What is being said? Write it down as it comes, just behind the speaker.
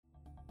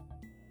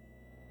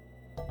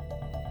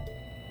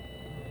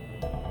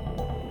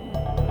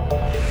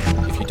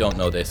don't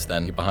know this,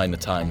 then you're behind the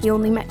times. The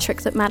only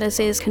metric that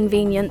matters is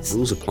convenience.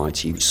 Rules apply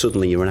to you.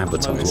 Suddenly you're an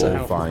advertiser.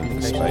 All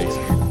find space.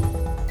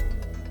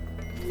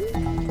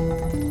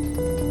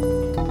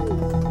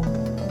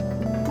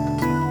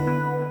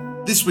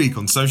 This week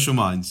on Social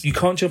Minds. You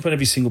can't jump on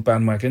every single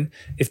bandwagon.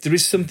 If there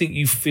is something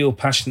you feel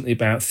passionately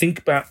about, think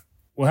about,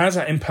 well, how does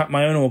that impact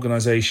my own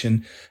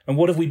organisation? And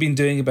what have we been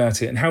doing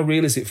about it? And how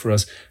real is it for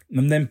us?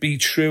 And then be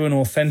true and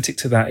authentic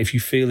to that if you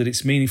feel that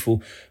it's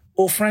meaningful.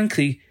 Or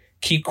frankly,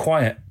 keep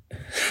quiet.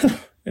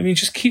 I mean,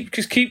 just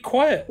keep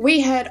quiet.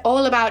 We heard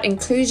all about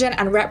inclusion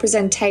and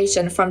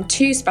representation from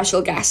two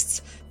special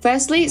guests.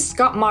 Firstly,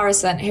 Scott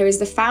Morrison, who is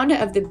the founder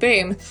of The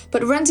Boom,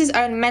 but runs his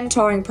own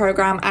mentoring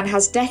program and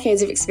has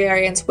decades of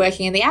experience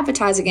working in the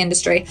advertising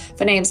industry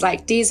for names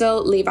like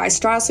Diesel, Levi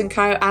Strauss &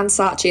 Co. and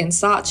Saatchi &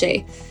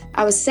 Saatchi.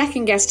 Our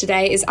second guest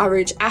today is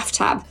Arooj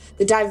Aftab,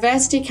 the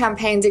Diversity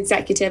Campaigns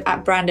Executive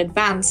at Brand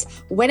Advance,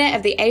 winner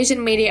of the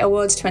Asian Media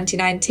Awards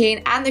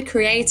 2019 and the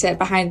creator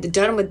behind the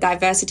Done With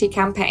Diversity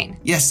campaign.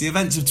 Yes, the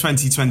events of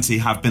 2020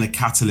 have been a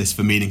catalyst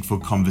for meaningful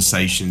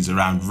conversations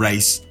around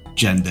race,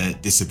 gender,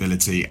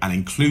 disability and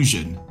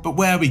inclusion. But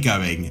where are we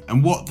going,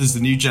 and what does the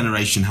new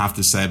generation have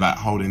to say about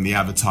holding the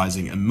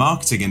advertising and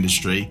marketing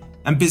industry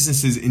and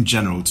businesses in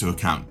general to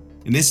account?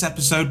 In this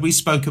episode, we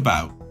spoke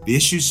about the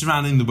issues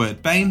surrounding the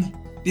word BAME,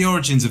 the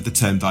origins of the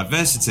term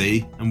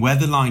diversity, and where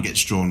the line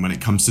gets drawn when it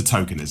comes to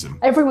tokenism.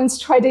 Everyone's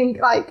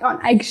treading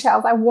on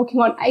eggshells. They're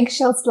walking on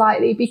eggshells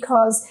slightly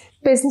because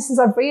businesses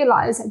have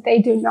realised that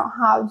they do not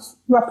have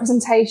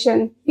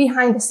representation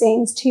behind the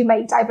scenes to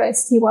make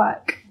diversity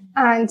work.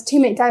 And to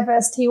make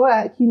diversity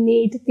work, you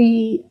need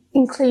the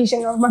inclusion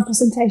or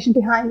representation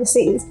behind the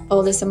scenes.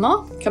 All this and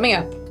more coming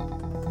up.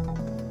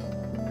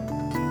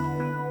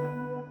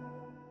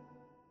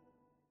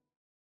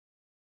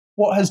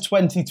 What has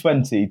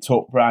 2020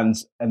 taught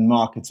brands and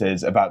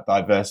marketers about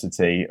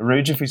diversity?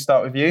 Arooj, if we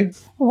start with you.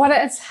 What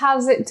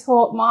has it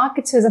taught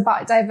marketers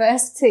about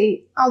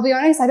diversity? I'll be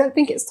honest, I don't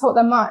think it's taught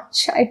them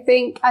much. I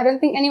don't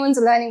think anyone's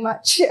learning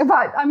much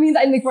about, I mean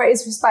that in the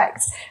greatest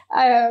respect.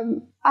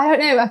 I don't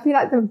know, I feel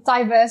like the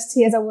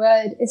diversity as a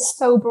word is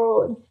so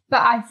broad,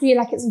 but I feel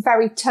like it's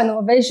very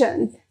tunnel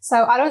vision.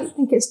 So I don't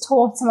think it's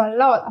taught them a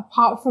lot,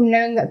 apart from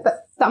knowing that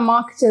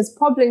marketers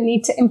probably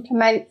need to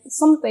implement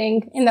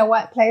something in their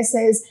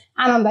workplaces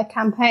and on their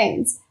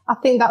campaigns. I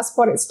think that's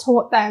what it's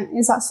taught them,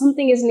 is that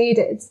something is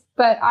needed.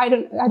 But I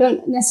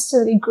don't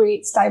necessarily agree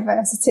it's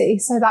diversity.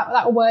 So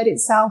that word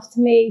itself to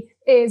me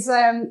is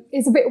a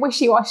bit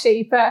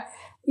wishy-washy, but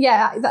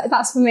yeah,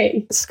 that's for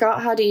me.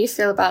 Scott, how do you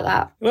feel about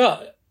that?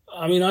 Well,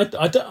 I mean, I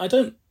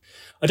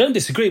don't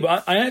disagree,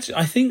 but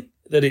I think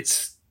that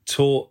it's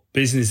taught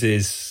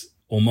businesses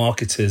or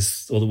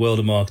marketers or the world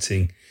of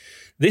marketing.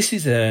 This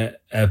is a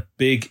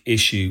big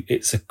issue.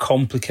 It's a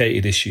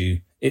complicated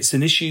issue. It's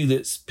an issue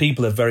that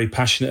people are very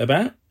passionate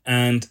about,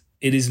 and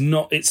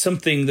it's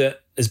something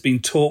that has been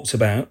talked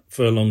about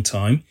for a long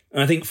time.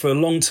 And I think for a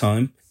long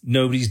time,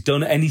 nobody's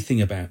done anything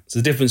about it. So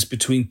the difference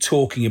between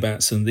talking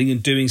about something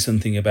and doing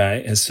something about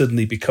it has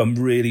suddenly become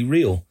really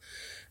real.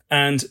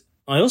 And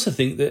I also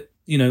think that,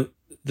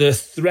 the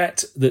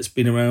threat that's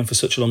been around for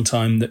such a long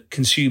time, that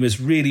consumers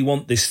really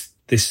want this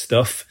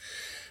stuff,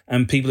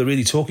 and people are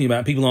really talking about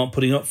it, people aren't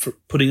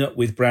putting up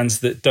with brands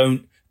that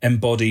don't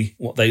embody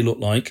what they look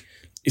like,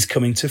 is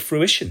coming to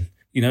fruition.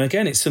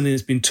 Again, it's something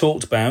that's been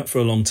talked about for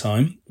a long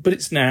time, but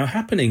it's now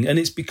happening. And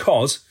it's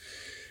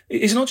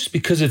not just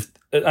because of,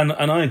 and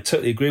I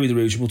totally agree with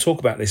Arooj, we'll talk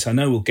about this. I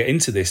know we'll get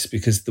into this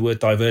because the word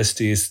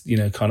diversity is,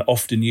 kind of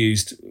often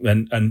used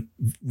and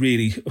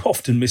really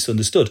often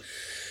misunderstood.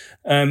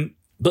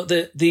 But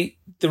the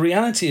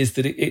reality is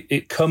that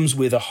it comes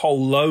with a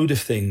whole load of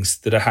things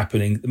that are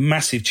happening, the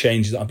massive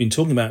changes that I've been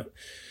talking about,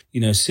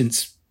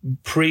 since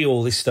pre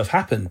all this stuff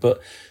happened. But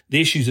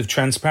the issues of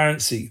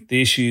transparency,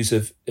 the issues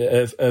of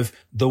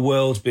the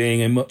world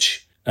being a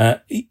much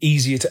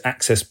easier to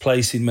access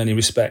place in many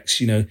respects,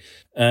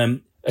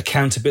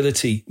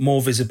 accountability,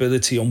 more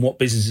visibility on what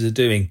businesses are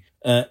doing,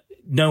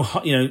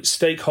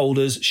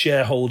 stakeholders,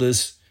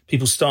 shareholders,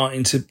 people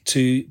starting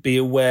to be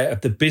aware of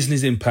the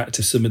business impact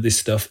of some of this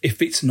stuff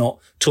if it's not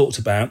talked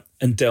about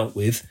and dealt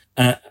with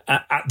at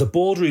the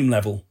boardroom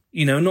level.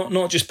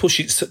 Not just push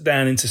it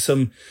down into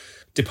some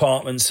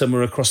department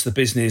somewhere across the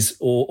business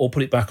or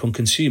put it back on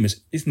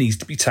consumers. It needs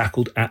to be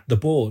tackled at the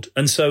board.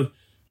 And so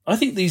I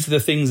think these are the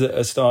things that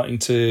are starting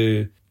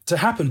to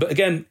happen. But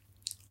again,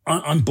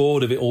 I'm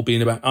bored of it all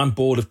being I'm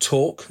bored of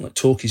talk. Like,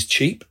 talk is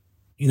cheap.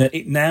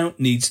 It now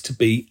needs to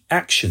be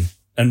action.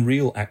 And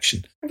real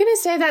action. I'm going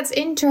to say that's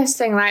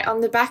interesting. Like, on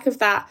the back of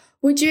that,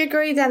 would you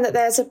agree then that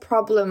there's a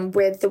problem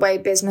with the way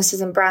businesses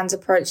and brands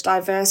approach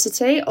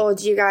diversity? Or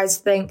do you guys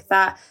think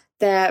that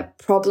their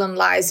problem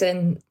lies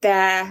in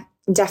their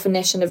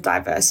definition of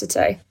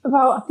diversity?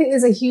 Well, I think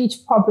there's a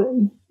huge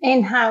problem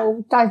in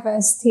how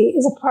diversity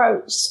is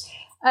approached.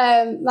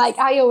 Like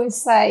I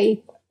always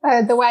say,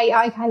 the way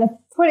I kind of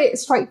put it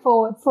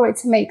straightforward for it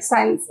to make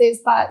sense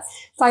is that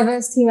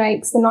diversity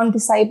makes the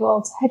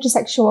non-disabled,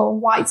 heterosexual,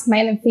 white,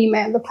 male and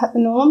female look like the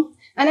norm.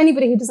 And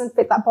anybody who doesn't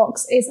fit that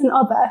box is an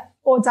other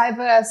or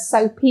diverse.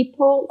 So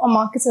people or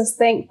marketers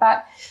think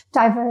that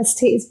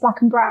diversity is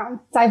black and brown,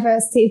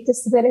 diversity is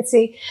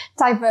disability,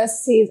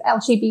 diversity is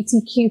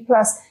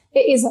LGBTQ+.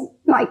 It isn't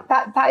like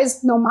that. That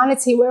is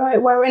normality.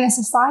 We're in a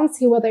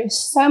society where there's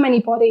so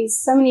many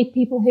bodies, so many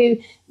people who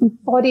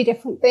embody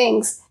different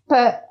things.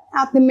 But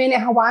at the minute,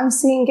 how I'm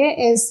seeing it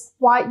is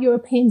white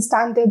European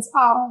standards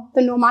are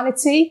the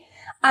normality,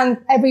 and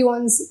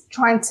everyone's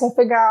trying to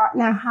figure out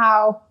now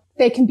how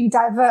they can be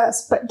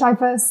diverse, but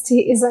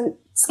diversity isn't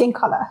skin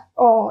color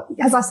or,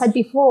 as I said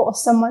before,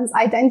 someone's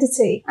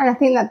identity. And I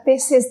think that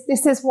this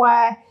is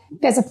where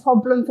there's a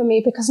problem for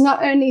me, because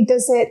not only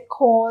does it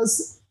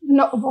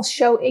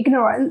show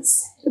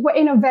ignorance, we're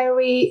in a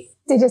very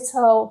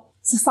digital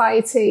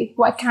society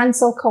where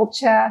cancel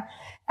culture,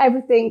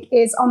 everything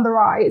is on the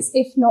rise.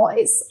 If not,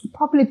 it's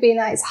probably been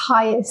at its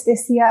highest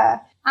this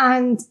year.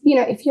 And,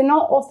 if you're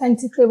not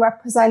authentically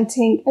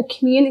representing a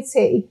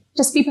community,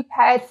 just be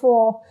prepared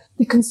for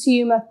the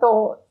consumer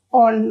thought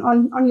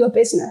on your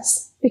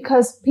business,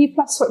 because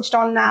people are switched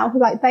on now.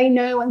 Like, they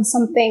know when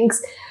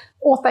something's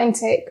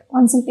authentic,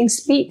 when something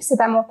speaks to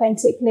them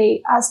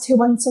authentically, as to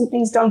when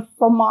something's done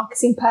for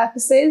marketing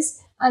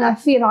purposes. And I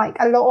feel like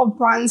a lot of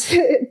brands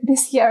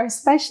this year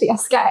especially are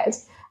scared.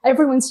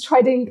 Everyone's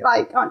treading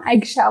like on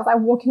eggshells. They're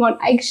walking on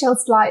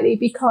eggshells slightly,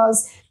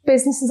 because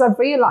businesses have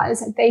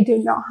realized that they do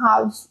not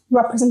have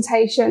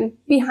representation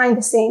behind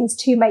the scenes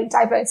to make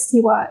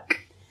diversity work.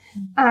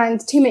 And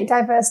to make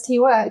diversity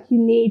work, you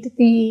need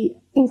the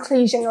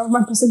inclusion or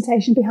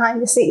representation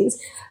behind the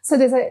scenes. So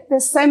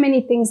there's so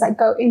many things that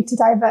go into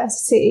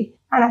diversity.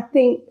 And I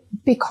think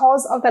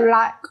because of the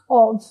lack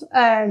of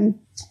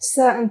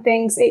certain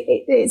things,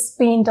 it's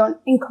being done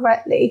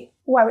incorrectly,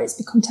 where it's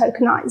become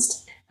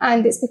tokenized.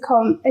 And it's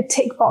become a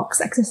tick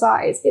box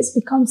exercise. It's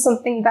become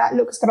something that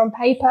looks good on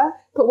paper,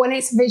 but when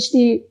it's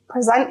visually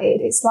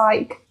presented, it's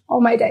like, oh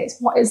my days,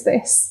 what is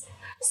this?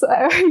 So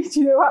do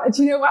you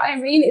know what I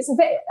mean? It's a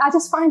bit, I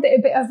just find it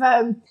a bit of,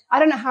 I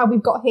don't know how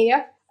we've got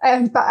here,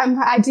 but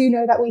I do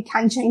know that we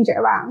can change it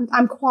around.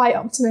 I'm quite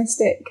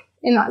optimistic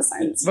in that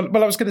sense.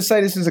 Well, I was going to say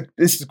this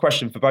is a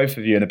question for both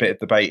of you, and a bit of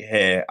debate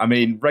here. I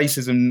mean,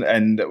 racism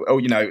and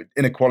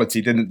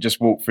inequality didn't just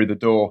walk through the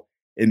door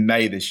in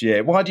May this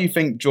year. Why do you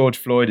think George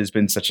Floyd has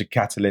been such a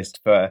catalyst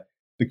for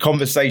the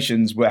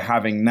conversations we're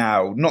having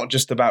now, not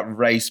just about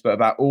race, but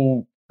about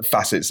all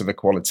facets of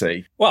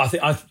equality? Well,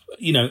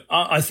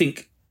 I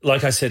think,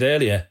 like I said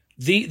earlier,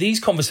 these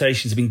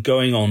conversations have been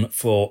going on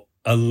for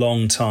a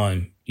long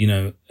time,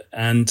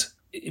 and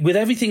with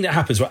everything that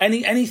happens, right,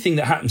 anything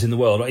that happens in the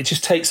world, right, it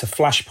just takes a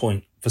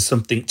flashpoint for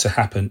something to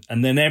happen,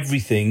 and then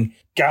everything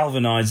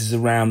galvanizes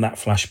around that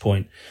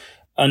flashpoint.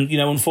 And,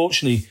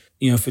 unfortunately,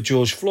 for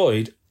George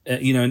Floyd,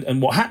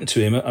 and what happened to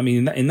him, I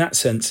mean, in that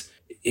sense,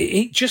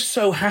 it just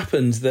so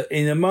happened that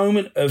in a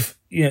moment of,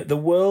 the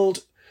world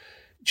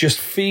just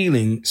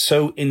feeling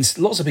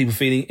lots of people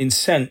feeling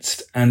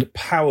incensed and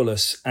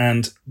powerless,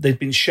 and they'd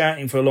been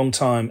shouting for a long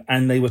time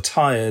and they were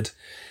tired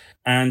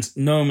and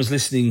no one was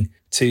listening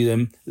to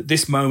them,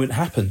 this moment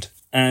happened.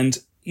 And,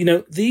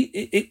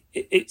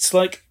 it's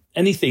like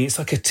anything. It's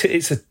like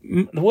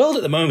the world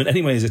at the moment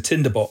anyway is a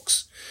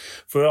tinderbox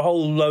for a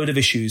whole load of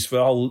issues, for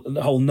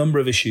a whole number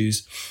of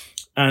issues.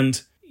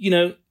 And,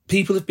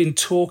 people have been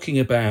talking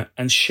about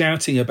and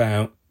shouting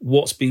about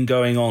what's been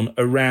going on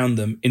around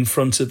them, in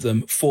front of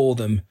them, for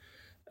them,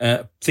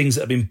 things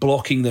that have been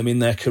blocking them in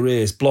their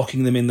careers,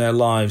 blocking them in their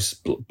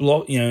lives,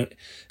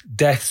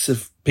 deaths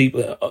of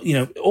people,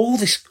 all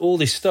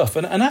this stuff.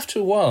 And after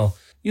a while,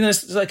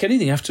 it's like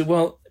anything. After a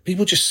while,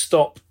 people just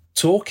stop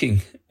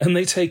talking and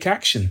they take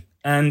action.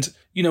 And,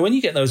 when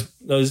you get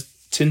those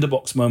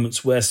tinderbox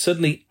moments where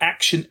suddenly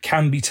action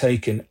can be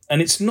taken, and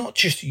it's not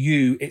just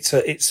you, it's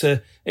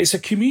a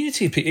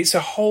community of people,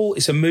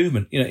 it's a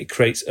movement, it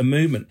creates a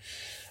movement.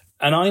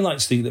 And I like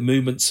to think that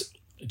movements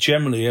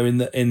generally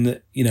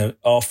are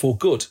are for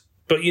good.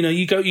 But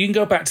you can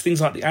go back to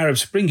things like the Arab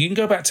Spring, you can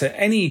go back to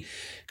any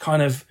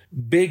kind of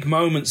big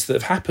moments that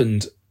have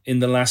happened in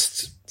the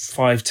last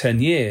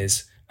 5-10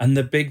 years, and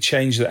the big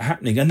change that are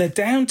happening, and they're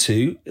down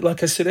to,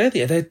 like I said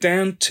earlier, they're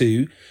down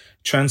to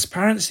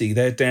transparency.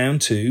 They're down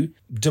to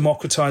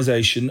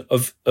democratization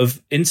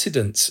of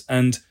incidents.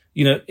 And,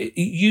 it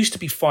used to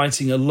be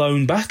fighting a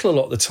lone battle a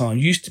lot of the time,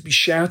 used to be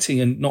shouting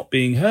and not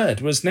being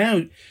heard. Whereas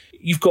now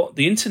you've got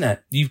the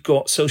internet, you've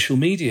got social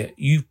media,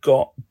 you've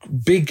got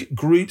big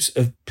groups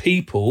of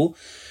people,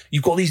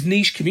 you've got these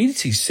niche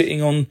communities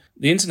sitting on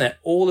the internet,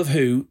 all of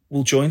who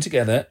will join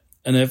together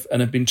and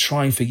have been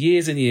trying for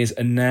years and years.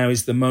 And now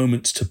is the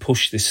moment to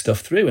push this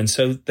stuff through. And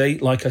so they,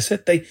 like I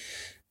said,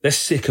 they're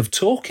sick of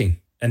talking.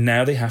 And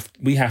now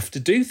we have to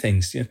do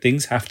things.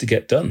 Things have to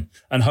get done,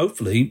 and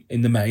hopefully,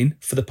 in the main,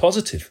 for the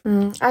positive.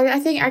 I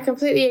think I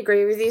completely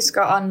agree with you,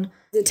 Scott. On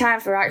the time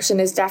for action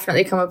has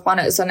definitely come upon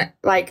us, and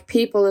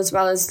people as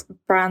well as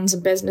brands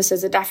and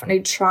businesses are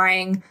definitely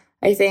trying.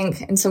 I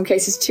think in some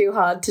cases too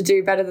hard to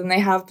do better than they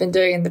have been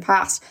doing in the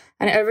past.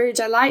 And Arooj,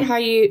 I like how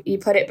you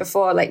put it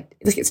before. Like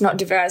it's not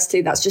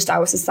diversity; that's just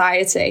our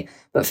society.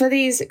 But for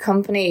these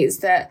companies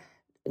that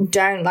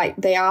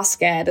they are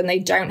scared and they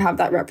don't have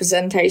that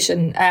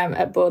representation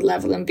at board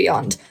level and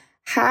beyond.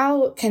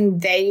 How can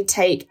they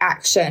take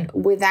action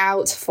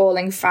without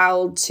falling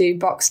foul to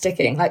box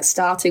ticking, like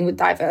starting with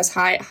diverse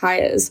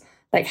hires?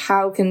 Like,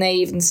 how can they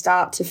even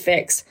start to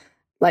fix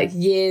like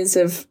years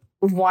of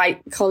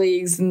white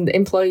colleagues and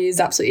employees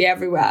absolutely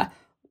everywhere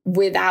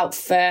without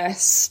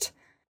first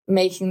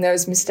making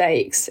those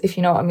mistakes, if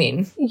you know what I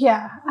mean?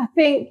 Yeah, I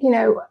think,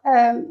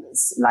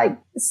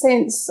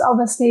 since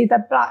obviously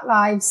the Black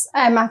Lives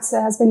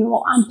Matter has been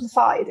more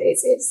amplified,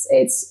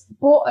 it's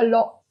brought a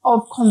lot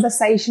of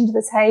conversation to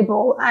the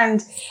table.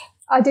 And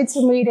I did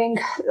some reading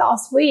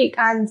last week,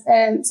 and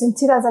so in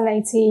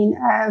 2018,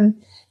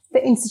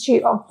 the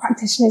Institute of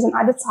Practitioners in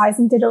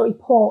Advertising did a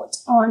report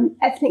on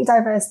ethnic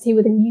diversity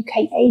within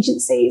UK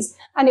agencies,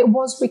 and it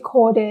was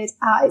recorded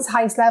at its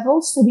highest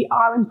level, so we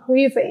are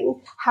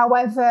improving.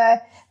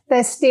 However,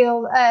 there's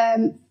still,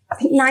 I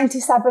think,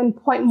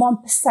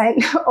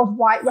 97.1% of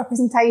white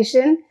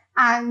representation,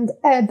 and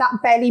that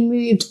barely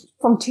moved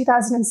from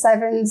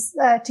 2017's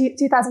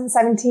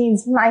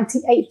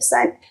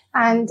 98%,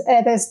 and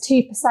there's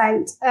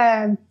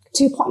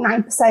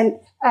 2.9%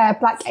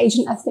 Black,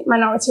 Asian, ethnic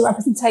minority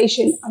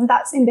representation, and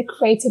that's in the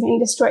creative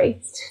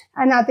industry.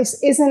 And now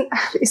this isn't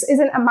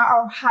a matter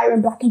of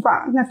hiring Black and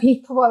brown. Now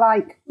people were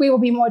like, we will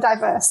be more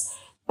diverse.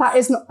 That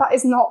is not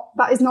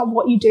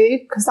what you do,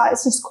 because that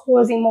is just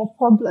causing more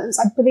problems.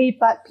 I believe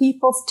that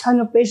people's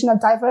tunnel vision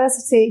of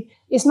diversity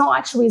is not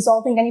actually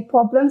resolving any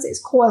problems; it's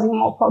causing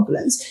more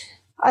problems.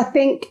 I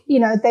think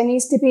there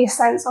needs to be a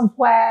sense of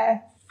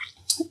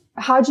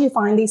how do you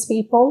find these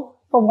people?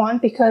 For one,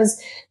 because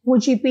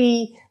would you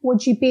be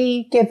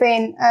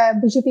missing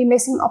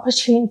an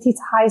opportunity to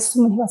hire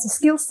someone who has a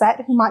skill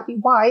set who might be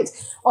white,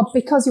 or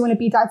because you want to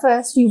be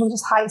diverse, you will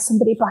just hire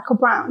somebody Black or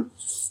brown?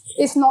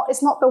 It's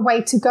not the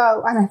way to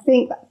go. And I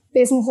think that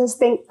businesses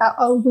think that,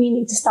 we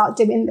need to start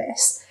doing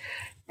this.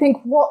 I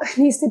think what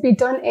needs to be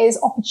done is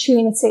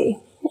opportunity.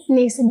 It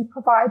needs to be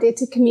provided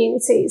to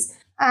communities.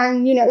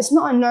 And, it's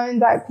not unknown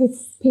that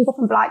people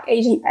from Black,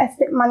 Asian,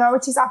 ethnic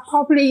minorities are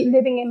probably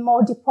living in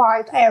more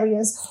deprived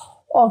areas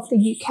of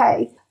the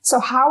UK. So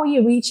how are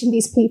you reaching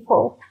these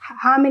people?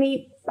 How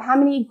many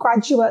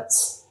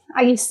graduates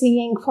are you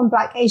seeing from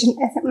Black, Asian,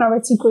 ethnic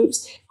minority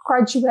groups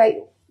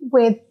graduate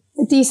with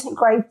a decent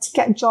grade to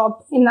get a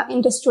job in that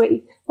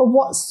industry? But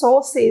what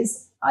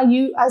sources are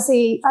you as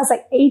an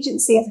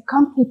agency, as a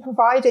company,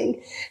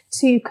 providing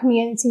to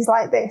communities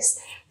like this?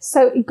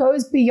 So it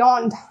goes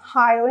beyond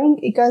hiring.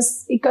 It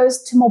goes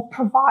to more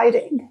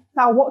providing.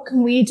 Now, what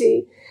can we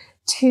do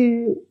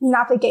to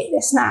navigate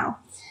this now?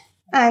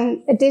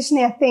 And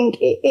additionally, I think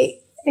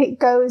it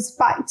goes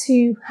back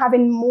to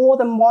having more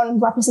than one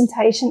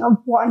representation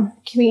of one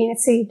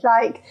community.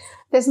 Like,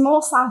 there's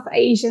more South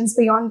Asians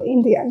beyond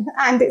Indian,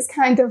 and it's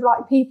kind of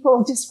like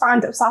people just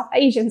round up South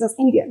Asians as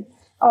Indian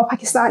or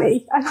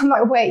Pakistani. And I'm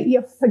like, wait,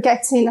 you're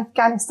forgetting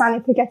Afghanistan,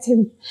 you're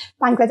forgetting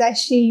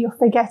Bangladeshi, you're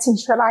forgetting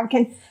Sri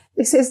Lankan.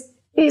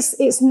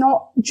 It's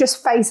not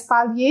just face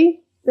value.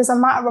 There's a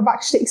matter of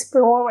actually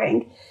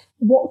exploring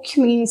what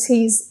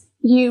communities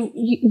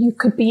you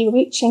could be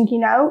reaching,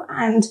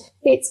 and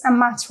it's a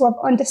matter of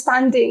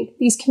understanding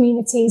these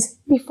communities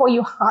before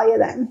you hire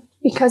them.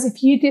 Because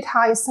if you did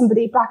hire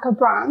somebody Black or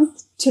brown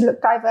to look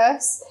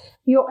diverse,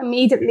 you're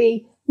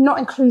immediately not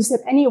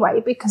inclusive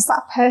anyway, because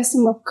that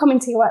person will come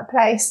into your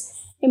workplace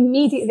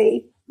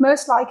immediately,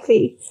 most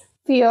likely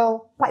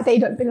feel like they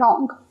don't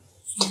belong.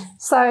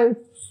 So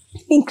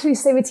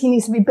inclusivity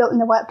needs to be built in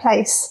the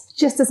workplace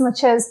just as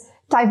much as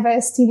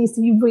diversity needs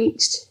to be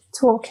reached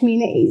to all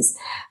communities.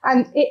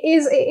 And it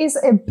is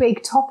a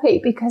big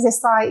topic, because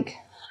it's like,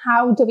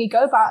 how do we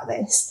go about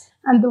this?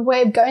 And the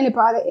way of going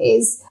about it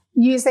is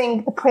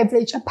using the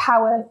privilege and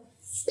power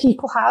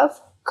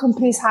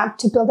companies have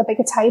to build a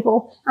bigger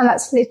table. And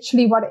that's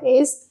literally what it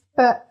is.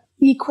 But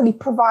equally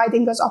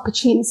providing those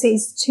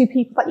opportunities to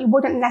people that you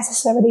wouldn't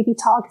necessarily be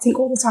targeting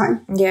all the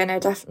time. Yeah, no,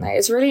 definitely.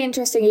 It's really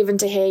interesting even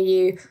to hear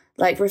you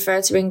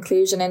refer to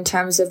inclusion in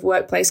terms of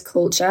workplace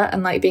culture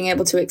and being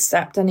able to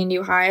accept any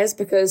new hires,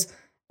 because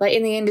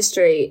in the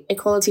industry,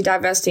 equality,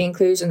 diversity,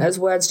 inclusion, those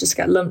words just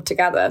get lumped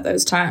together,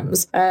 those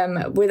terms,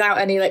 without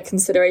any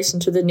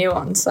consideration to the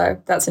nuance.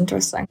 So that's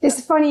interesting.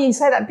 It's funny you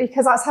say that,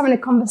 because I was having a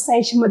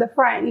conversation with a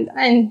friend,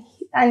 and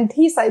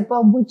he said,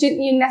 well, wouldn't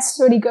you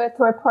necessarily go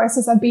through a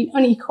process of being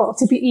unequal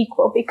to be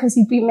equal, because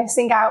you'd be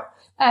missing out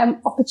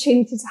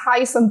opportunity to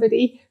hire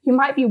somebody who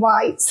might be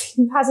white,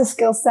 who has a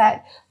skill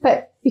set,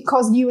 but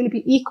because you want to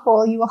be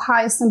equal, you will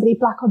hire somebody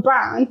Black or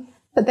brown,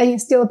 but then you're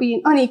still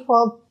being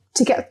unequal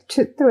to get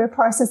through a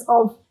process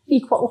of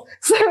equal.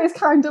 So it's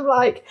kind of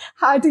like,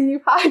 how do you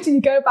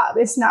go about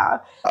this now?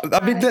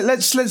 I mean,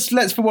 let's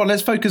for one,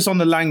 let's focus on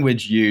the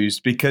language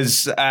used,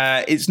 because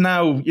it's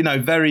now,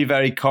 very,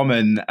 very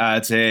common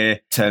to hear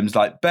terms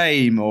like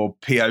BAME or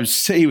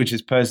POC, which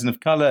is person of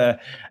colour,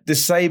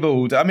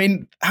 disabled. I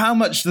mean, how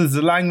much does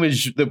the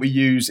language that we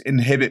use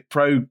inhibit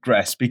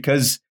progress?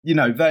 Because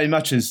very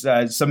much as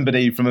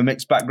somebody from a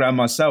mixed background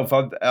myself,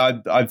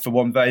 I for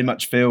one very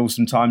much feel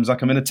sometimes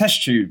like I'm in a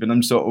test tube, and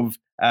I'm sort of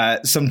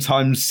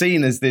sometimes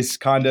seen as this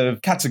kind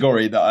of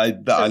category that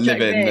I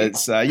live in.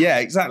 It's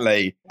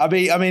exactly. I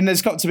mean,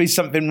 there's got to be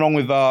something wrong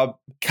with our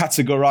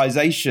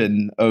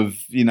categorization of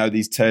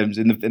these terms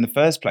in the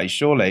first place,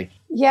 surely.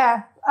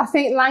 Yeah, I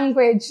think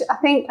language. I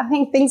think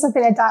things have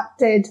been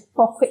adapted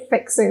for quick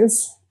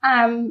fixes,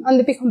 and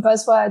they become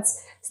buzzwords.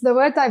 So the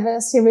word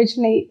diversity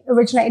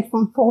originated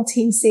from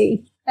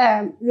 14C,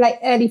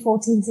 early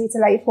 14C to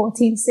late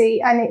 14C,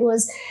 and it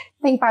was,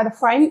 I think, by the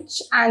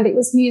French, and it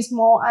was used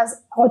more as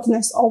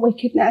oddness or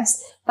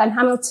wickedness. Then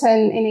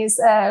Hamilton, in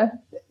his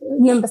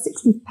number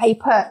 60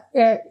 paper,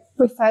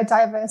 referred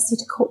diversity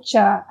to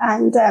culture,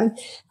 and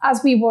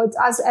as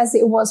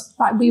it was,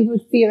 like, we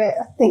would view it.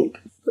 I think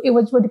it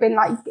would have been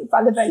like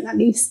relevant at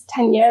least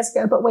 10 years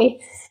ago, but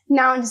we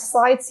now in a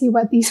society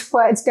where these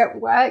words don't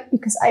work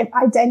because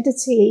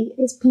identity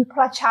is, people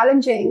are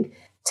challenging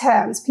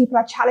terms, people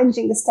are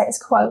challenging the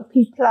status quo,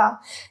 people are,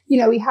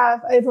 we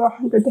have over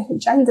 100 different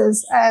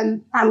genders,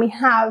 and we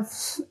have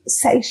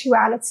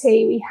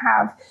sexuality, we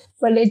have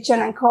religion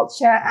and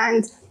culture,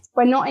 and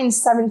we're not in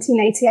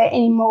 1788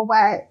 anymore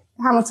where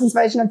Hamilton's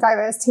version of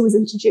diversity was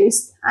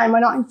introduced, and we're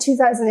not in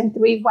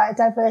 2003 where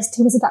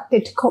diversity was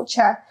adapted to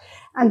culture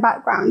and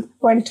background.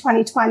 We're in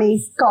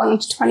 2020, gone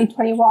into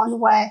 2021,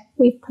 where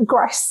we've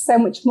progressed so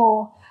much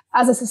more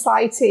as a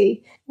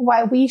society,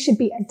 where we should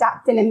be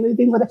adapting and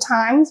moving with the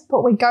times,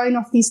 but we're going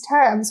off these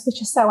terms which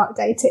are so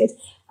outdated.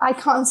 I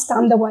can't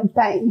stand the word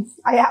BAME.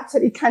 I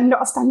absolutely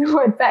cannot stand the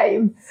word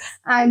BAME.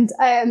 And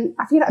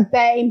I feel like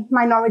BAME,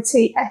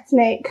 minority,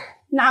 ethnic,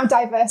 now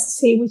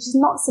diversity, which is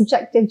not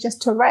subjective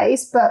just to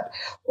race, but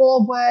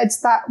all words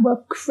that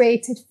were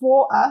created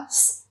for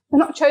us, they're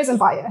not chosen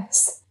by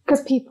us,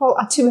 because people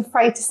are too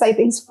afraid to say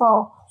things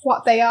for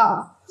what they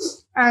are.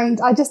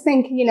 And I just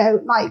think,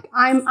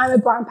 I'm a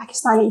brown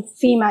Pakistani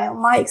female.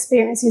 My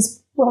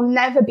experiences will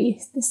never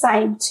be the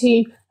same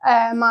to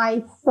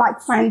my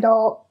black friend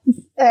or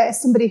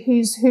somebody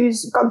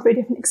who's gone through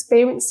different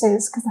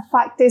experiences, because the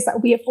fact is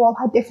that we have all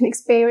had different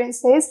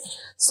experiences.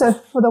 So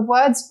for the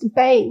words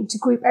BAME to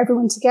group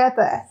everyone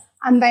together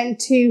and then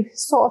to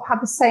sort of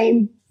have the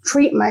same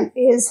treatment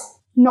is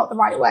not the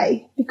right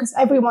way, because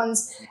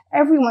everyone's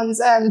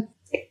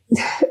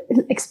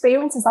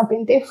experiences have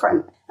been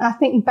different. And I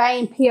think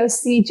BAME,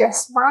 POC,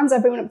 just rounds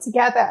everyone up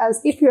together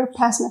as if you're a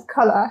person of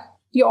colour,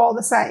 you're all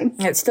the same.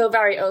 It's still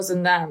very us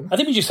and them. I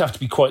think we just have to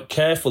be quite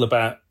careful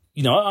about,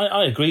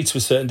 I agree to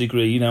a certain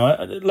degree,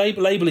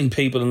 labelling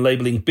people and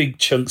labelling big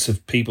chunks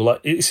of people.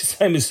 Like, it's the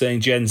same as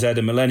saying Gen Z and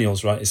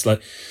millennials, right? It's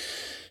like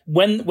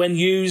when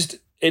used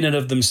in and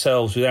of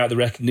themselves without the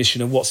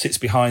recognition of what sits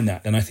behind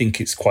that, then I think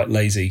it's quite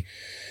lazy.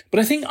 But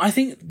I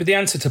think the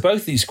answer to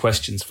both these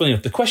questions, funny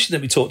enough, the question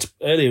that we talked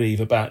earlier, Eve,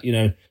 about,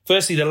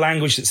 firstly, the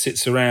language that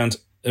sits around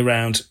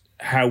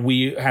how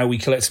we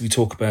collectively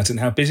talk about it and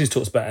how business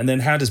talks about it, and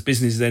then how does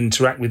business then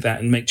interact with that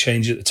and make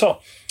change at the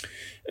top.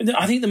 And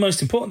I think the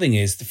most important thing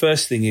is, the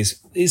first thing is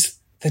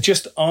there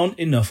just aren't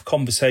enough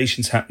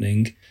conversations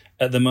happening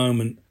at the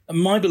moment. And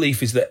my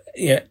belief is that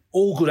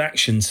all good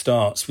action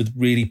starts with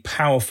really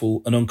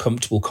powerful and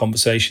uncomfortable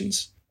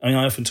conversations. I mean,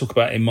 I often talk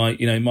about in my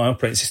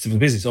operating system of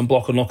business,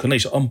 unblock, unlock,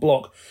 unleash.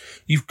 Unblock.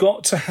 You've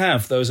got to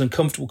have those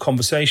uncomfortable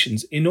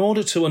conversations in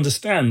order to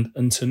understand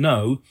and to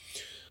know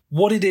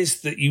what it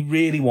is that you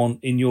really want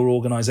in your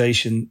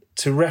organisation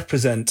to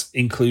represent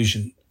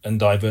inclusion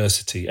and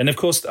diversity. And of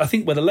course, I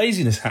think where the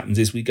laziness happens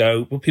is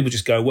people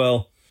just go,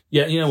 well,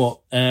 yeah, you know what?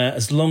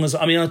 As long as,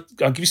 I'll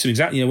give you some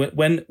examples.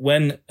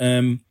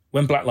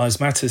 When Black Lives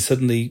Matter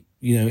suddenly,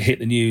 hit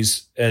the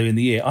news earlier in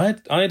the year, I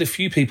had a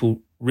few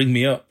people ring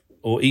me up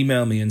or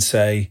email me and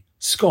say,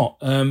 Scott,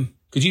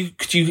 could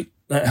you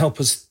help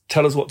us,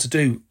 tell us what to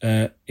do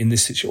in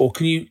this situation, or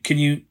can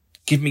you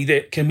give me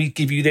that? Can we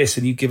give you this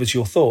and you give us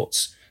your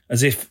thoughts?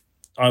 As if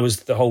I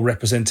was the whole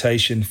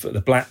representation for the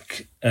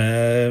black,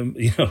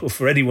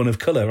 for anyone of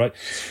colour, right?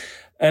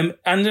 And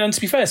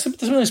to be fair, some of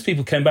those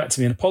people came back to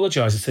me and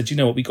apologised and said, you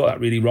know what, we got that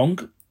really wrong.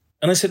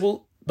 And I said,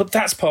 well, but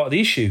that's part of the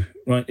issue,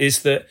 right?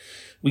 Is that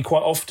we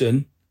quite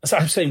often,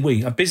 I'm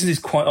saying our businesses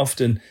quite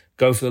often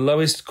go for the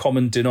lowest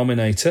common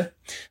denominator.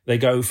 They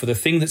go for the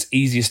thing that's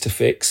easiest to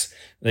fix.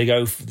 They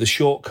go for the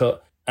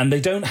shortcut, and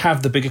they don't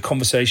have the bigger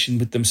conversation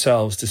with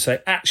themselves to say,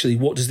 actually,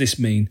 what does this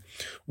mean?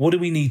 What do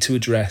we need to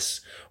address?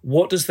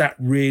 What does that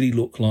really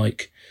look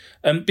like?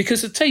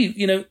 Because I tell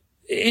you,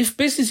 if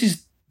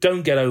businesses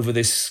don't get over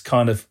this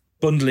kind of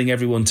bundling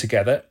everyone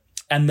together,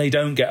 and they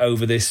don't get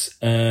over this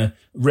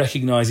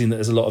recognising that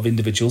there's a lot of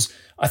individuals,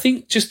 I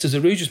think, just as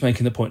Aruj was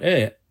making the point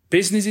earlier,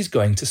 business is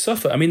going to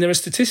suffer. I mean, there are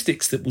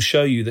statistics that will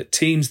show you that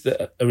teams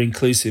that are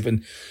inclusive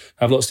and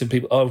have lots of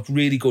people are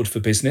really good for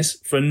business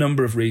for a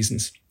number of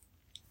reasons.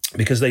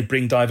 Because they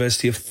bring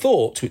diversity of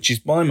thought, which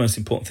is my most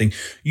important thing.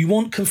 You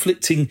want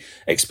conflicting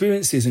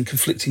experiences and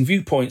conflicting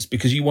viewpoints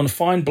because you want to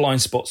find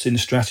blind spots in the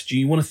strategy.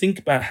 You want to think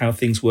about how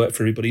things work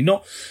for everybody,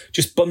 not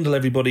just bundle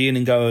everybody in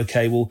and go,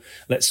 okay, well,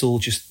 let's all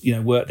just,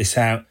 work this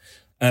out.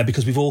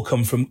 because we've all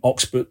come from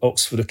Oxford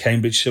or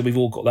Cambridge, so we've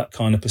all got that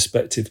kind of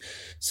perspective.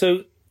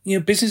 So,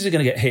 businesses are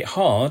going to get hit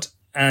hard,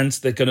 and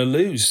they're going to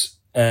lose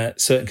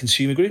certain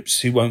consumer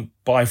groups who won't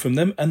buy from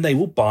them, and they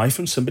will buy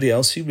from somebody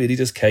else who really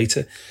does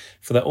cater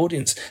for that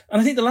audience.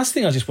 And I think the last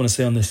thing I just want to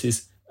say on this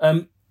is,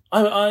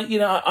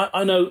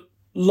 I know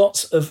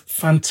lots of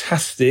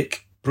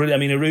fantastic,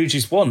 brilliant. I mean, Arooj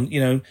is one.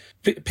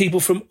 People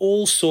from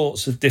all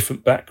sorts of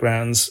different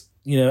backgrounds,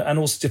 and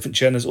also different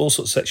genders, all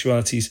sorts of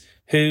sexualities,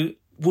 who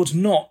would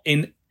not,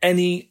 in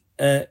any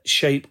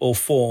shape or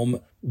form,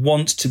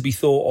 want to be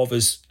thought of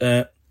as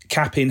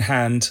cap in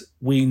hand.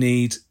 We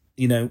need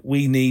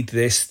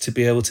this to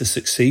be able to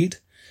succeed.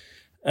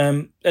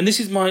 And this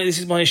is my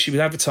issue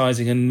with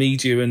advertising and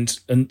media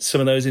and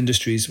some of those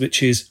industries,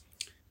 which is,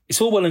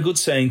 it's all well and good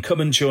saying,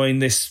 come and join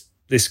this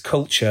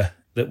culture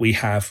that we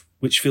have,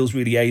 which feels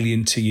really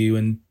alien to you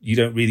and you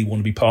don't really want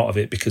to be part of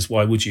it, because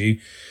why would you?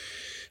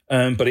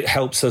 But it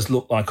helps us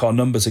look like our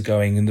numbers are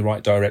going in the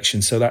right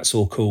direction. So that's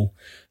all cool.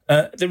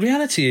 The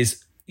reality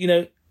is,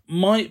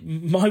 my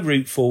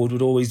route forward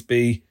would always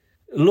be,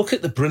 look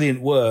at the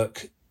brilliant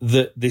work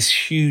that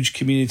this huge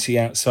community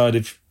outside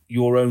of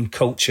your own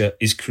culture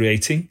is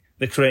creating.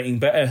 They're creating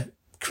better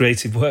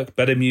creative work,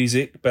 better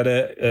music,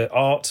 better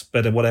art,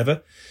 better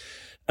whatever,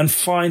 and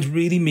find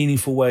really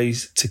meaningful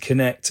ways to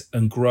connect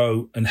and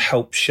grow and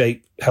help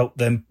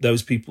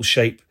those people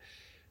shape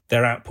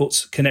their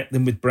outputs, connect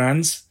them with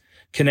brands,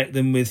 connect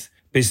them with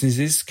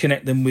businesses,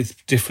 connect them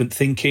with different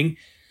thinking.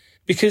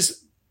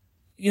 Because,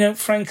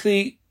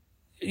 frankly,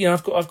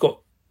 I've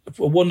got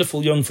a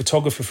wonderful young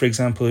photographer, for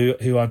example,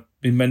 who I've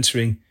been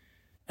mentoring.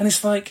 And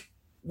it's like,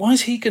 why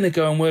is he going to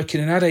go and work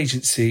in an ad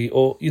agency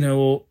or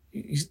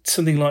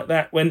something like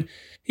that, when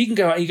he can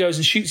go out, he goes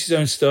and shoots his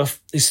own stuff.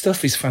 His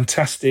stuff is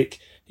fantastic.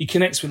 He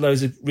connects with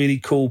loads of really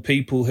cool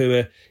people who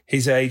are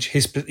his age,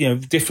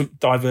 different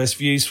diverse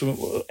views from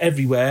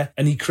everywhere.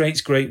 And he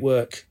creates great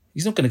work.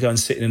 He's not going to go and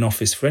sit in an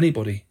office for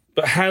anybody.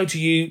 But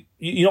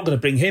you're not going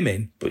to bring him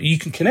in, but you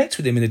can connect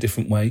with him in a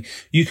different way.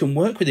 You can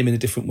work with him in a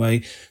different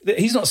way.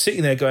 He's not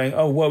sitting there going,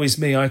 oh, woe is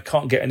me, I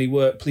can't get any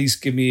work. Please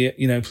give me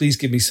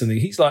something.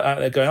 He's like out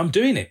there going, I'm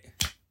doing it.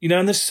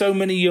 And there's so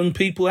many young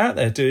people out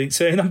there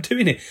saying, I'm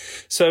doing it.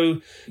 So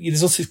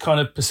there's also this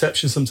kind of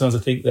perception sometimes, I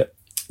think,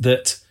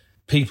 that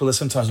people are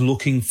sometimes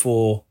looking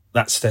for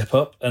that step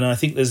up. And I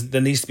think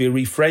there needs to be a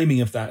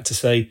reframing of that to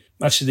say,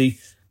 actually,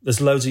 there's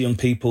loads of young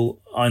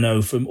people I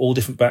know from all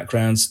different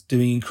backgrounds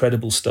doing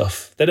incredible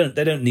stuff. They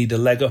don't need a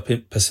leg up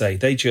per se.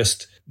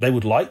 They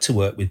would like to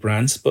work with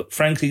brands, but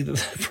frankly, they're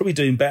probably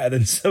doing better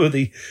than some of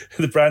the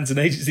brands and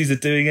agencies are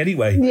doing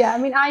anyway. Yeah, I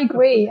mean, I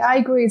agree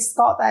with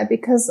Scott there,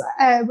 because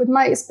with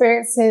my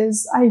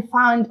experiences, I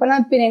found when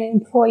I've been an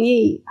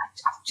employee,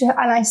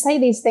 and I say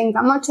these things,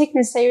 I'm not taking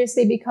it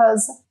seriously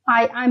because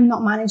I'm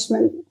not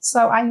management,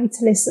 so I need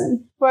to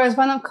listen. Whereas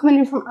when I'm coming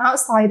in from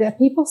outsider,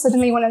 people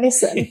suddenly want to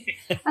listen.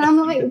 And I'm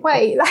like,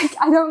 wait,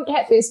 I don't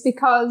get this,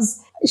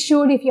 because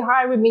surely if you're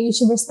hiring me, you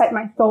should respect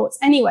my thoughts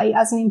anyway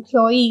as an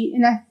employee,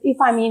 if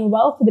I mean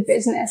well for the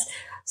business.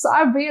 So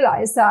I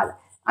realized that,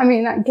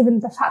 given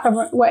the fact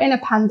that we're in a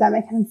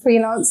pandemic and I'm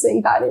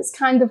freelancing, that it's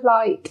kind of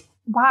like,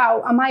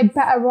 wow, am I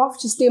better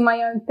off just doing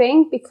my own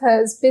thing?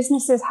 Because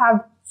businesses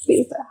have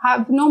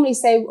normally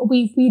say,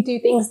 we do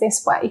things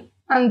this way.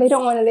 And they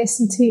don't want to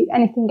listen to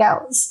anything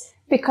else,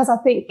 because I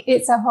think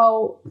it's a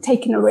whole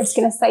taking a risk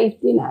in a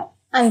safety net.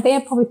 And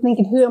they're probably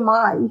thinking, who am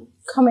I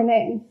coming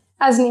in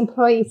as an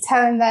employee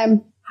telling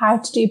them how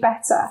to do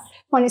better?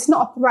 When it's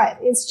not a threat,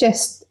 it's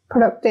just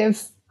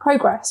productive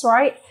progress,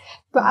 right?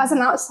 But as an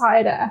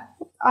outsider,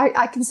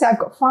 I can say I've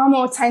got far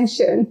more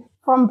attention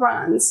from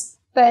brands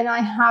than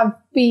I have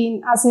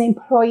been as an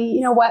employee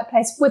in a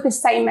workplace with the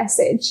same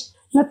message.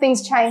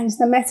 Nothing's changed.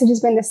 The message has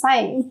been the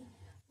same,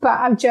 but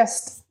I've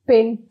just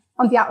been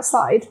on the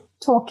outside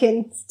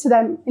talking to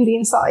them in the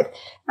inside.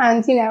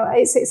 And,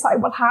 it's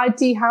like, well,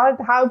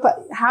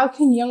 how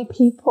can young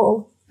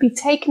people be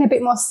taken a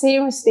bit more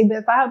seriously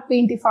without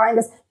being defined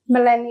as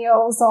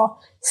millennials or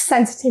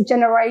sensitive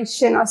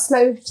generation or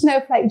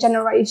snowflake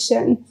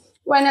generation?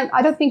 When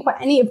I don't think we're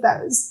any of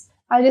those.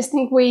 I just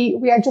think we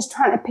are just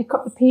trying to pick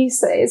up the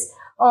pieces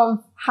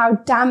of how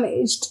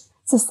damaged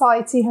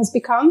society has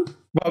become.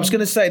 Well, I was going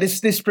to say,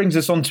 this brings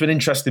us on to an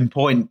interesting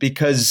point,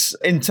 because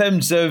in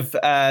terms of the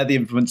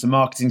influencer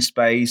marketing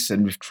space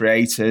and with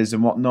creators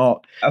and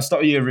whatnot, I'll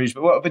start with you, Arooj,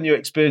 but what have been your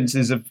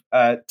experiences of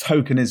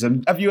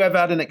tokenism? Have you ever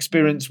had an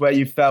experience where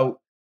you felt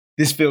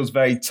this feels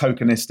very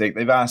tokenistic?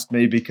 They've asked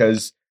me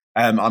because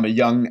I'm a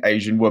young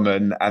Asian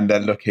woman and they're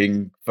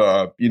looking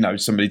for,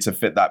 somebody to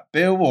fit that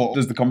bill, or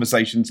does the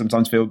conversation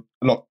sometimes feel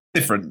a lot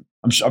different?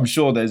 I'm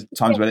sure there's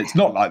times when it's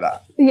not like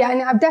that. Yeah,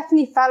 and I've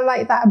definitely felt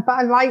like that. But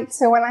I like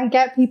to, when I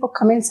get people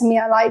coming to me,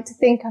 I like to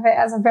think of it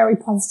as a very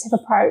positive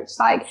approach.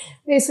 Like,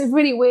 it's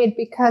really weird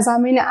because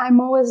I'm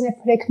always in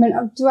a predicament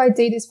of, do I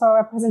do this for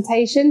a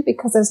representation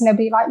because there's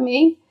nobody like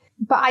me?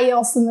 But I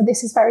also know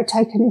this is very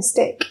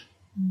tokenistic.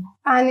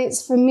 And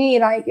it's, for me,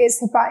 like,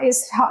 it's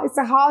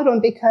a hard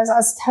one, because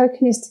as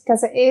tokenistic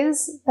as it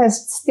is, there's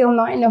still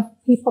not enough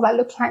people that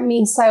look like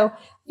me. So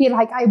I feel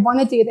like I want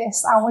to do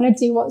this. I want to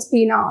do what's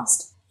being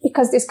asked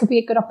because this could be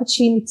a good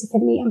opportunity for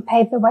me and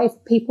pave the way for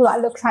people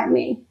that look like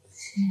me.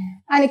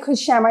 And it could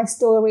share my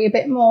story a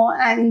bit more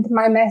and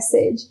my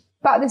message.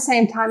 But at the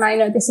same time, I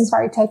know this is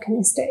very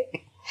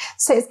tokenistic.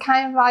 So it's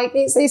kind of like,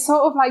 it's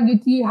sort of like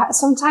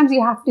sometimes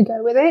you have to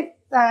go with it.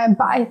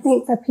 But I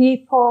think for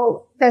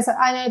people,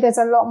 I know there's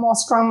a lot more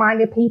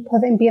strong-minded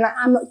people than being like,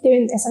 I'm not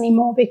doing this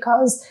anymore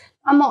because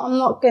I'm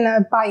not going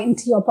to buy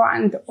into your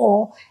brand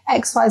or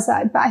X, Y, Z.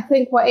 But I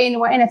think we're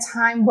in a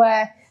time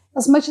where,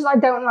 as much as I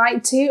don't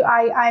like to,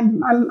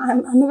 I'm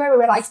a very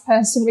relaxed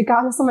person,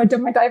 regardless of I've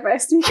done my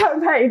diversity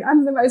campaign.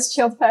 I'm the most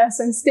chilled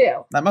person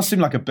still. That must seem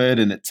like a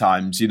burden at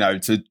times,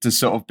 to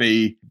sort of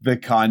be the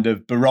kind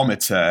of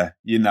barometer,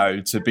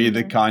 to be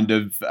the kind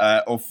of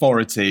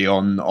authority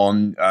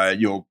on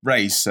your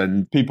race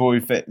and people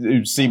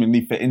who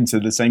seemingly fit into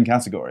the same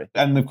category.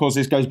 And of course,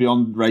 this goes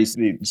beyond race,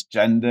 it's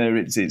gender,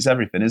 it's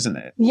everything, isn't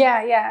it?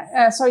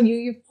 Yeah. Sorry,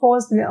 you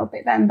paused a little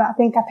bit then, but I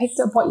think I picked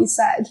up what you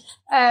said.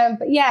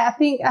 But yeah, I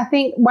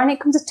think when it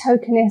comes to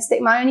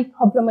tokenistic, my only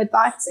problem with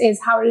that is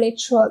how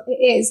literal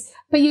it is.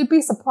 But you'd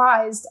be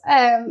surprised.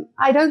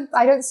 I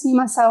don't see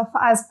myself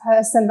as a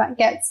person that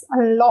gets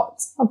a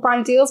lot of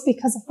brand deals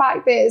because the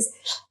fact is,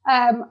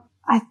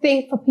 I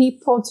think for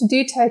people to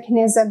do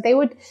tokenism, they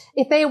would,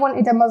 if they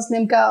wanted a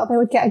Muslim girl, they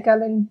would get a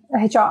girl in a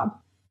hijab,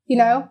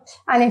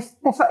 and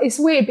it's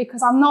weird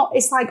because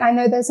it's like, I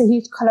know there's a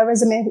huge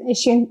colorism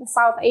issue in the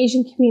South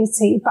Asian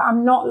community, but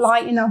I'm not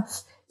light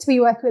enough to be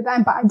working with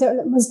them, but I don't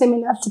look Muslim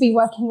enough to be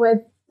working with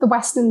the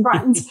Western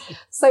brands.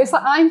 So it's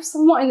like I'm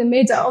somewhat in the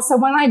middle. So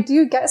when I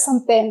do get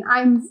something,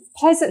 I'm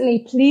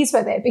pleasantly pleased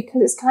with it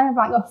because it's kind of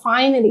like, oh,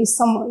 finally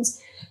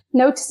someone's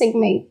noticing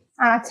me.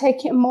 And I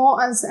take it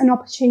more as an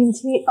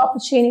opportunity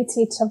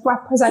to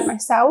represent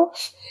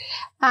myself.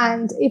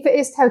 And if it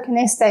is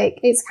tokenistic,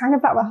 it's kind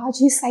of like, well, how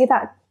do you say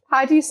that?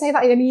 How do you say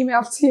that in an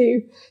email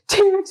to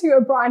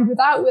a brand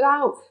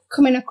without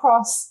coming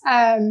across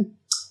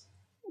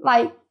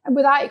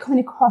without it coming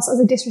across as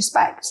a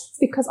disrespect?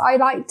 Because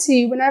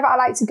whenever I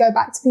like to go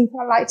back to people,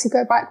 I like to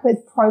go back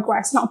with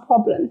progress, not a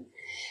problem.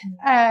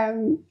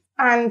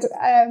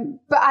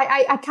 But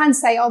I can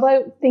say,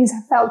 although things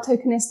have felt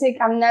tokenistic,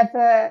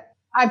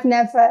 I've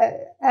never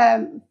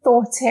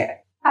thought it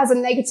as a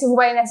negative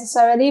way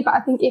necessarily. But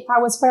I think if I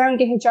was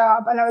wearing a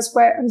hijab and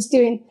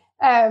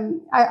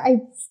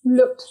I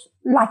looked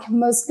like a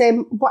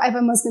Muslim,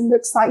 whatever Muslim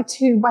looks like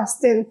to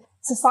Western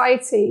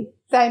society,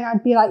 then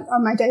I'd be like, oh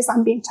my days,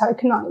 I'm being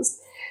tokenized.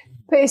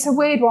 But it's a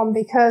weird one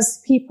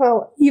because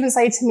people even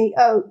say to me,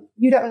 oh,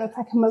 you don't look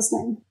like a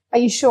Muslim. Are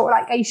you sure?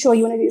 Are you sure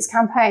you want to do this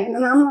campaign?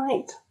 And I'm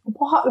like,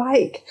 what?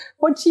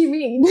 What do you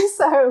mean?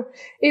 So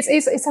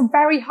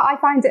I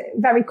find it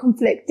very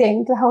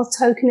conflicting, the whole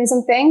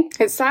tokenism thing.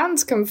 It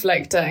sounds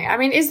conflicting. I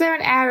mean, is there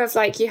an air of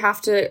you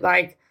have to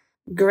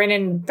grin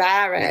and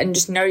bear it and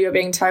just know you're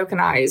being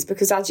tokenized?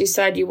 Because as you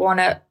said, you want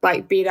to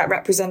be that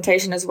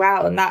representation as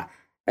well. And that,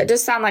 it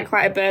does sound like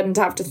quite a burden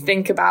to have to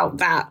think about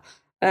that.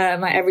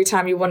 Every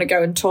time you want to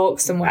go and talk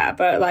somewhere,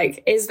 but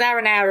is there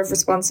an air of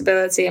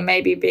responsibility and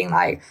maybe being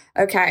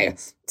okay,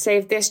 say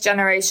if this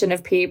generation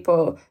of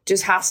people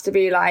just has to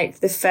be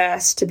the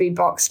first to be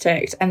box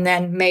ticked, and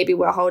then maybe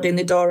we're holding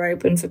the door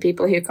open for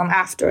people who come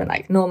after and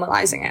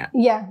normalizing it.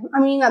 Yeah,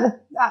 I mean,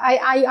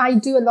 I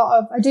do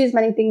as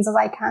many things as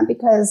I can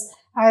because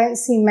I don't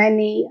see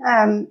many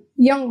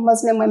young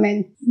Muslim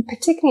women,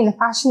 particularly in the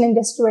fashion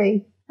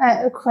industry,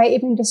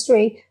 creative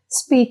industry,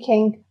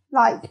 speaking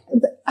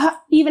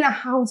even a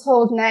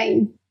household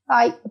name,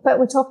 but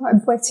we're talking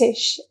about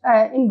British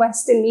in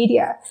Western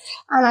media,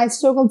 and I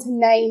struggle to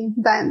name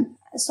them.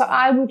 So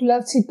I would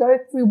love to go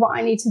through what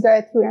I need to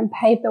go through and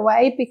pave the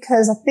way,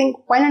 because I think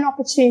when an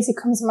opportunity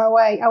comes my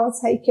way, I will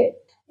take it.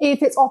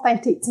 If it's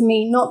authentic to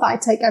me, not that I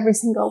take every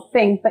single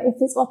thing, but if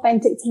it's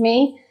authentic to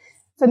me,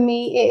 for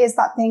me, it is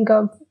that thing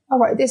of, all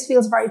right, this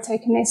feels very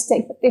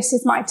tokenistic, but this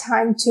is my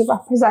time to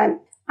represent.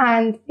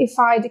 And if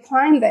I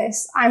decline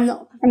this, I'm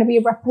not going to be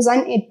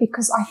represented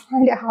because I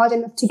find it hard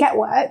enough to get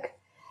work.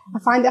 I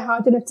find it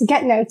hard enough to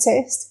get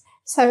noticed.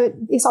 So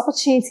this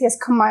opportunity has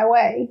come my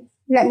way.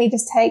 Let me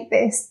just take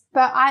this.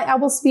 But I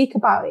will speak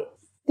about it,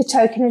 the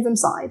tokenism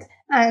side,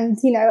 and,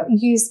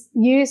 use,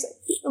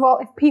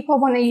 if people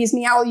want to use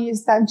me, I'll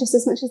use them just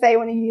as much as they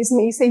want to use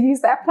me. So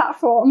use their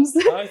platforms.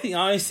 I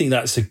think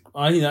that's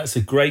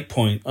a great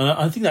point. And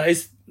I think that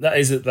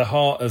is at the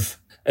heart of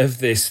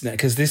this,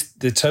 because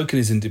the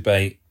tokenism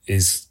debate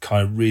is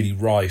kind of really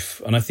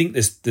rife. And I think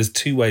there's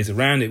two ways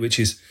around it, which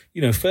is,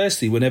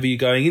 firstly, whenever you're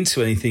going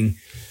into anything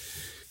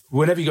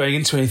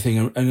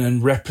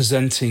and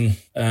representing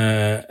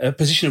a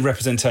position of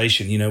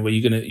representation, where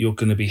you're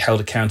gonna be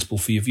held accountable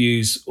for your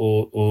views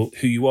or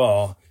who you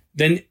are,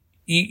 then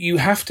you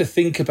have to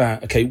think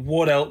about, okay,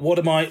 what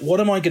am I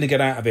going to get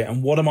out of it,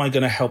 and what am I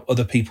going to help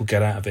other people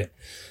get out of it?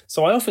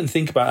 So I often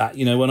think about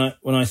that,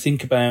 when I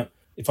think about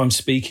if I'm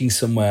speaking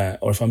somewhere,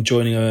 or if I'm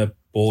joining a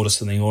board or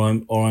something, or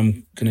I'm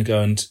going to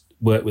go and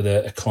work with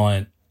a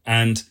client,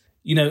 and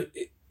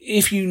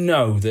if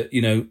that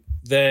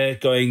they're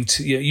going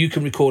to, you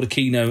can record a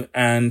keynote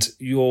and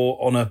you're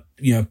on a,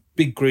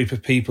 big group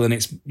of people, and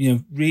it's,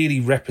 really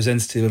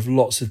representative of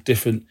lots of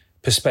different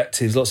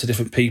perspectives, lots of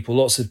different people,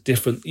 lots of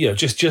different,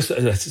 just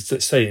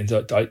let's say in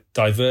a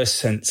diverse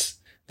sense,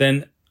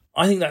 then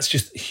I think that's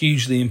just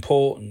hugely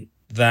important.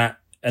 That,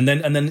 and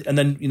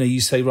then, you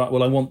say, right,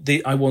 well, I want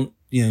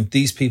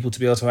these people to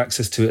be able to have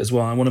access to it as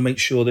well. I want to make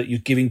sure that you're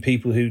giving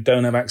people who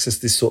don't have access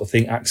to this sort of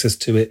thing access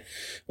to it,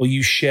 or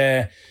you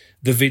share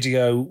the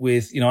video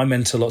with, I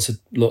mentor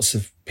lots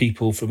of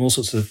people from all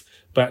sorts of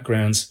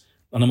backgrounds,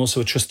 and I'm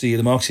also a trustee of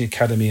the Marketing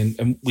Academy,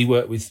 and we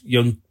work with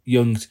young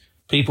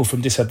people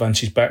from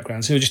disadvantaged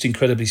backgrounds who are just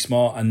incredibly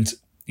smart and,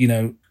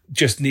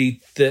 just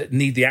need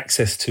the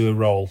access to a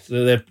role.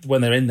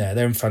 When they're in there,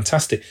 they're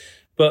fantastic.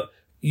 But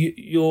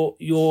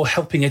you're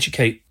helping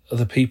educate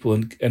other people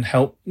and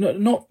help. I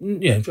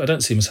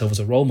don't see myself as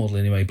a role model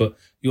anyway, but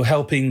you're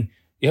helping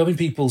young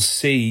people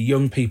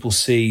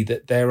see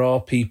that there are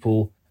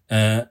people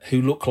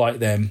who look like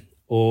them,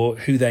 or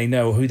who they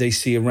know, or who they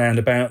see around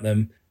about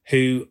them,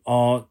 who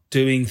are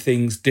doing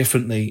things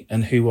differently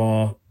and who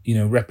are,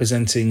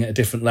 representing at a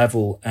different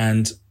level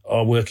and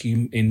are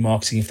working in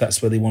marketing if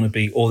that's where they want to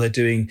be, or they're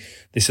doing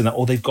this and that,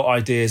 or they've got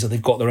ideas, or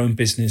they've got their own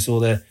business, or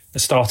they're a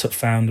startup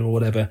founder or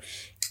whatever.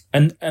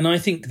 And I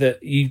think that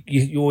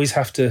you always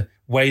have to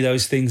weigh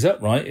those things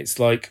up, right? It's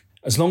like,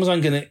 as long as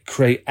I'm going to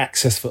create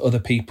access for other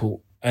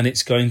people, and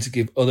it's going to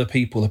give other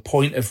people a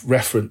point of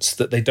reference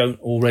that they don't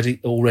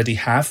already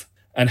have,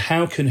 and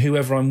how can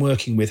whoever I'm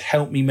working with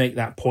help me make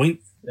that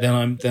point? Then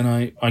I'm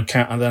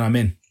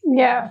in.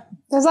 Yeah,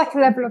 there's like a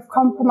level of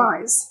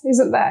compromise,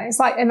 isn't there? It's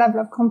like a level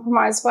of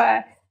compromise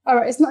where, all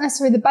right, it's not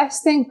necessarily the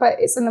best thing, but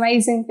it's an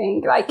amazing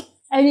thing. Like,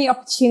 any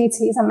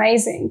opportunity is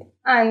amazing,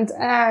 and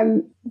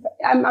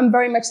I'm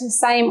very much the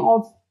same.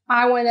 Of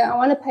I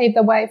want to pave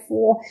the way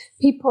for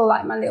people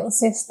like my little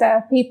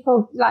sister,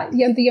 people like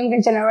the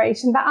younger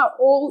generation that are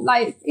all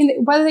like,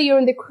 whether you're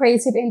in the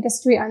creative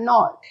industry or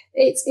not,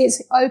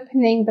 it's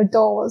opening the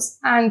doors.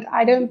 And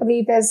I don't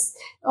believe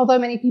although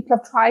many people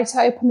have tried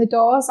to open the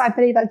doors, I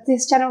believe that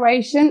this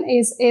generation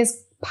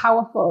is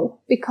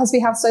powerful because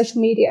we have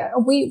social media.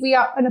 We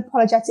are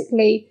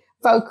unapologetically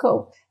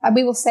vocal, and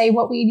we will say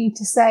what we need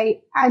to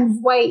say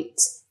and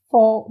wait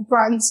for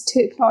brands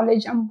to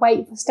acknowledge and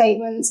wait for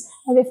statements.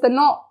 And if they're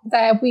not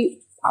there,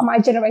 my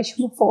generation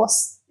will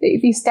force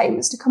these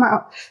statements to come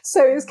out.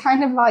 So it's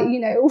kind of like,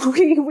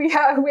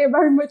 we're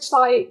very much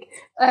like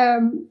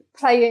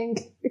playing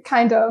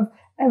kind of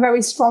a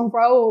very strong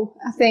role,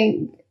 I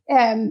think,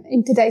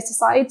 in today's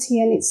society.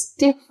 And it's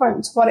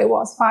different to what it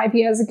was 5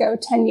 years ago,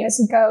 10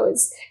 years ago.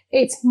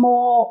 It's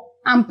more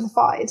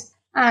amplified.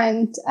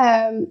 And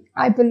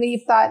I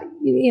believe that,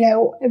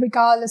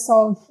 regardless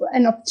of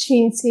an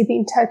opportunity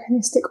being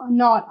tokenistic or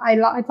not, I'd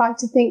like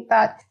to think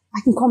that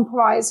I can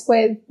compromise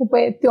with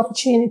the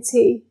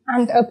opportunity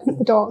and open up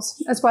the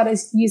doors, as well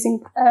as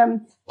using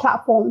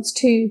platforms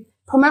to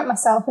promote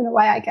myself in a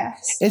way, I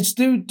guess.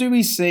 Do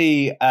we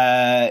see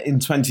in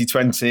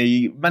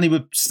 2020, many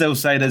would still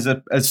say there's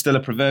still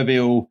a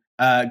proverbial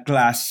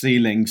glass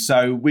ceiling.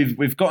 So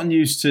we've gotten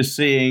used to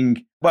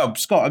seeing, well,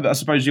 Scott, I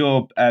suppose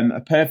you're a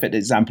perfect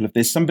example of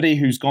this. Somebody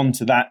who's gone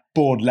to that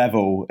board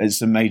level at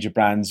some major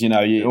brands.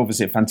 You're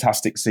obviously a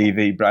fantastic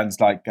CV,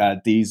 brands like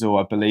Diesel,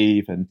 I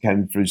believe, and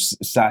came through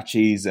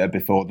Saatchi's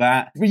before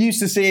that. We're used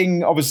to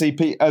seeing,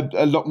 obviously,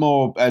 a lot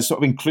more sort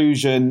of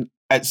inclusion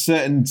at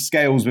certain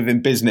scales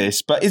within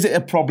business. But is it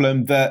a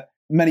problem that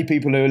many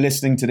people who are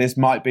listening to this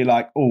might be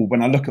like, oh,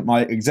 when I look at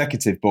my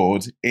executive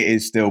board, it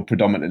is still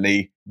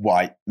predominantly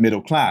white,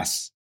 middle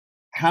class?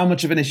 How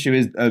much of an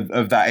issue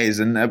of that is,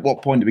 and at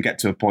what point do we get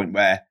to a point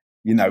where,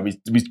 we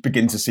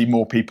begin to see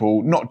more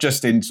people, not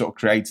just in sort of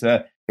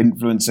creator,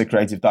 influencer,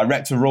 creative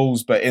director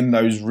roles, but in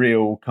those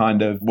real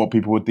kind of what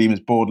people would deem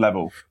as board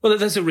level? Well,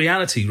 there's a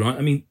reality, right?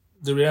 I mean,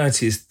 the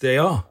reality is they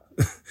are,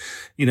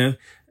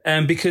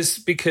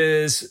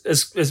 because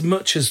as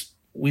much as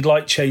we'd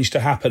like change to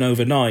happen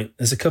overnight,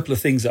 there's a couple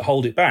of things that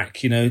hold it back.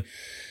 I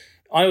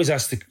always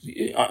ask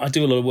I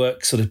do a lot of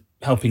work sort of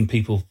helping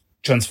people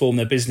transform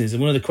their business. And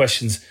one of the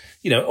questions,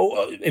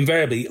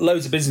 invariably,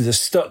 loads of businesses are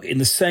stuck in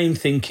the same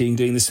thinking,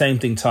 doing the same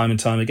thing time and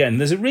time again. And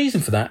there's a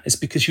reason for that. It's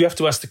because you have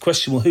to ask the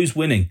question, well, who's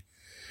winning?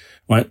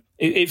 Right?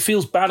 It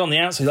feels bad on the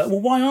outside. Like, well,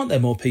 why aren't there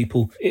more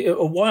people?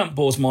 Or why aren't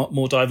boards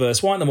more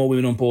diverse? Why aren't there more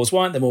women on boards?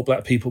 Why aren't there more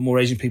black people, more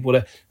Asian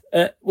people?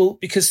 Well,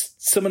 because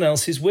someone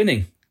else is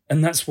winning.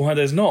 And that's why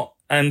there's not.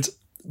 And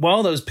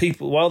while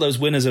those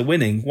winners are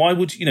winning, why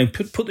would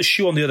put the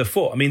shoe on the other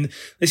foot? I mean,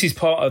 this is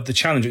part of the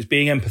challenge. It's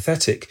being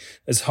empathetic,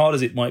 as hard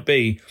as it might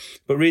be,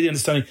 but really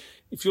understanding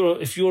if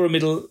you're a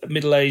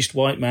middle-aged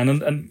white man,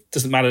 and it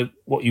doesn't matter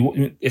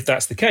if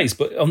that's the case,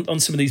 but on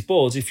some of these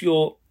boards, if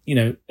you're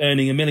earning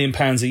 £1 million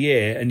a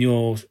year and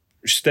you're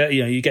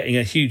getting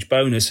a huge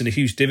bonus and a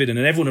huge dividend,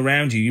 and everyone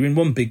around you're in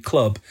one big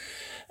club.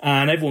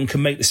 And everyone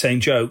can make the same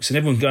jokes, and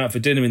everyone can go out for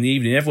dinner in the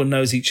evening. Everyone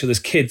knows each other's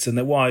kids and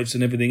their wives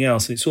and everything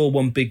else. And it's all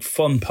one big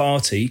fun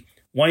party.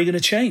 Why are you going to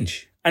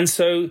change? And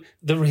so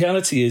the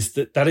reality is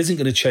that isn't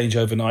going to change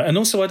overnight. And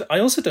also, I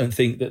also don't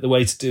think that the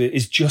way to do it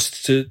is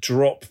just to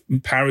drop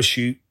and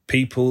parachute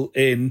people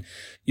in,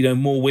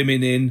 more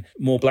women in,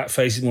 more black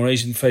faces, more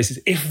Asian faces,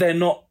 if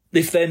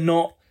they're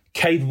not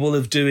capable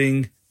of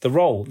doing the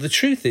role. The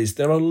truth is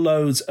there are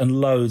loads and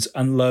loads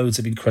and loads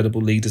of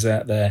incredible leaders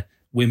out there,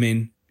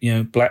 women,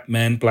 black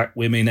men, black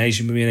women,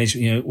 Asian women,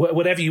 Asian,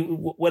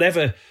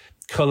 whatever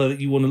colour that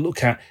you want to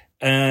look at.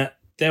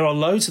 There are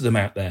loads of them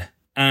out there.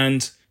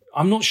 And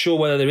I'm not sure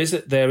whether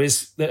there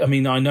is. I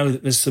mean, I know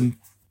that there's some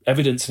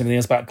evidence and everything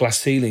else about glass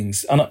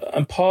ceilings.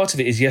 And part of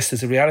it is, yes,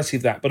 there's a reality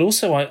of that. But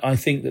also I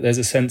think that there's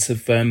a sense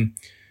of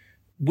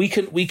we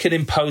can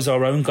impose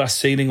our own glass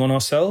ceiling on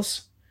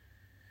ourselves.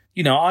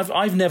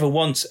 I've never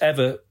once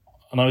ever,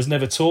 and I was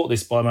never taught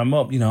this by my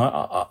mum,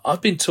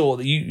 I've been taught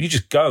that you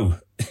just go,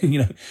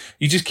 you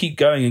just keep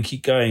going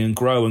and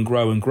grow and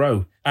grow and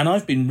grow. And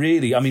I've been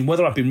really,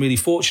 whether I've been really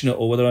fortunate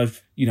or whether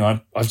I've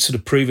sort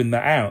of proven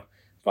that out.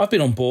 I've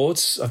been on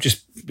boards. I've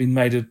just been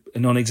made a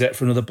non-exec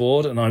for another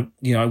board, and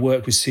I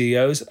work with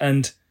CEOs,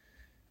 and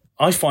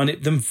I find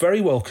them very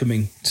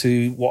welcoming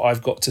to what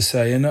I've got to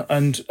say,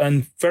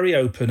 and very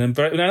open and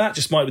very. Now that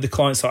just might be the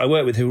clients that I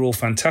work with, who are all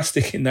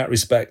fantastic in that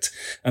respect,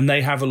 and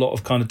they have a lot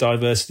of kind of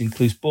diversity,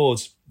 inclusive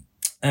boards.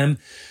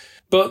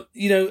 But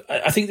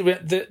I think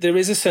there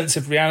is a sense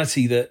of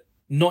reality that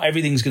not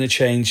everything's going to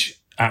change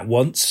at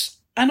once,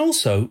 and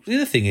also the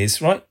other thing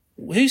is, right?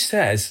 Who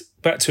says?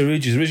 Back to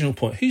Aruji's original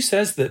point, who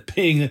says that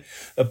being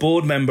a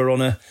board member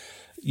on a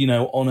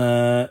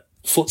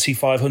FTSE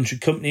 500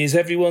 company is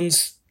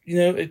everyone's,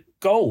 a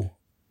goal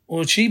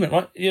or achievement,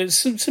 right?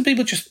 Some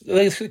people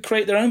they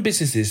create their own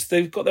businesses.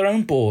 They've got their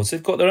own boards.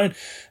 They've got their own.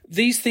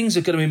 These things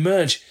are going to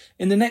emerge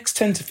in the next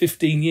 10 to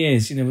 15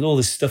 years, with all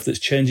this stuff that's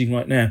changing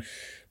right now.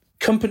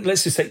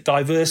 Let's just say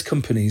diverse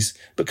companies,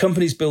 but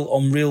companies built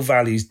on real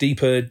values,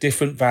 deeper,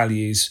 different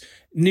values,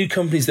 new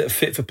companies that are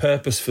fit for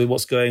purpose for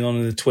what's going on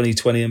in the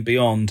 2020 and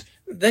beyond.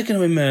 They're going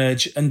to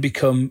emerge and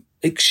become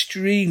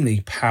extremely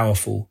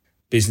powerful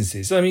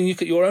businesses.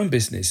 Look at your own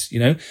business,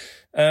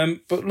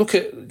 but look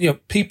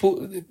at,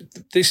 people,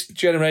 this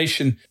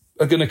generation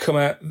are going to come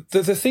out.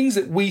 The things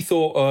that we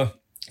thought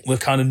were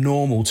kind of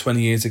normal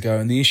 20 years ago,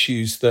 and the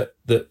issues that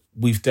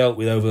we've dealt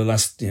with over the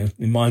last,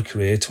 in my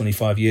career,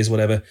 25 years,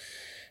 whatever,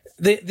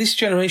 this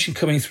generation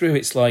coming through,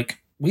 it's like,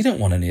 we don't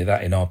want any of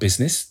that in our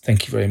business.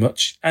 Thank you very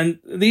much. And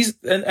these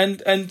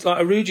and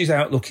like Aruji's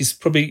outlook is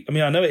probably,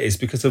 I know it is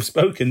because I've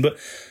spoken, but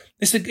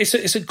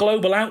it's a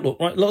global outlook,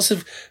 right? Lots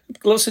of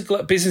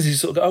businesses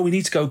sort of go, we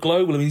need to go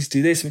global, and we need to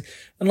do this,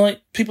 and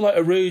like people like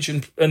Aruj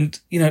and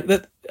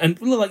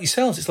like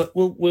yourselves, it's like,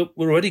 well,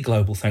 we're already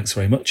global, thanks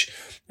very much.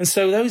 And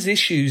so those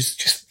issues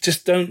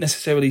just don't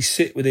necessarily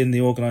sit within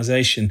the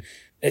organisation.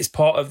 It's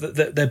part of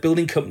they're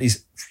building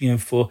companies,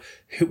 for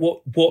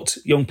what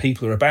young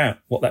people are about,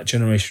 what that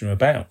generation are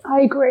about.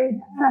 I agree.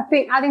 And I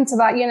think adding to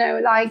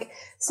that,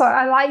 so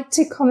I like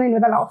to come in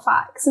with a lot of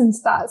facts and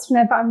stats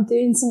whenever I'm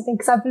doing something,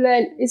 because I've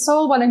learned it's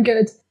all well and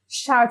good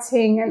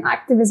shouting and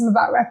activism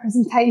about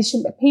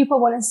representation, but people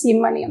want to see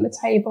money on the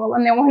table,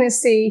 and they want to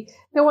see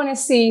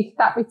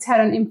that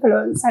return on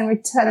influence and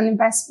return on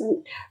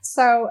investment.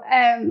 So,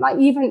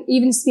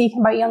 even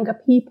speaking about younger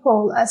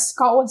people, as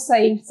Scott was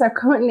saying, so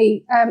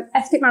currently,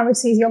 ethnic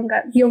minorities,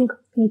 young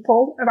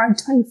people around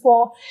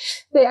 24,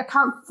 they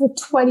account for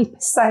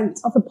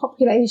 20% of the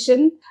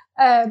population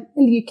in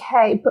the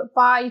UK, but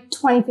by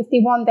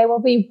 2051, they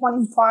will be 1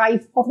 in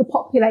 5 of the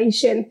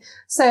population.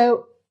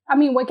 So,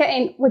 we're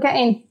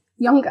getting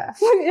younger,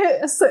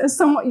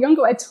 somewhat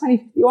younger at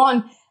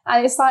 2051.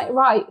 And it's like,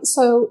 right,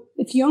 so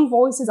if young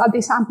voices are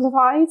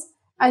disamplified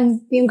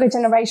and the younger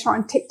generation are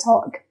on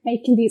TikTok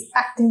making these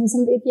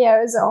activism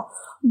videos or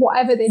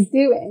whatever they're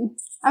doing,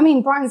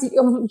 brands,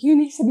 you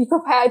need to be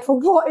prepared for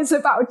what is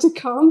about to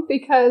come,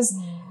 because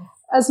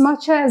as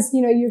much as,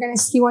 you're going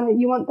to see you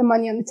want the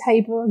money on the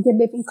table, you're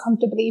living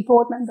comfortably,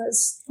 board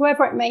members,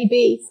 whoever it may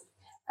be,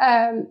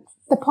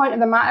 the point of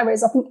the matter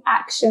is, I think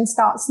action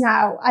starts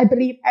now. I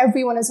believe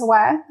everyone is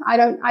aware. I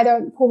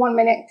don't for 1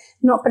 minute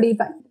not believe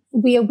that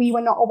we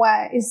were not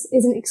aware is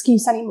an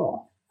excuse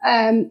anymore.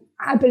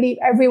 I believe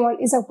everyone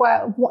is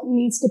aware of what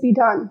needs to be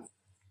done.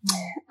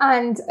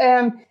 And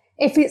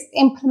if it's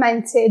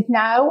implemented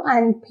now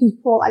and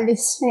people are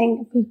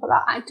listening, people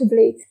are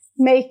actively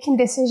making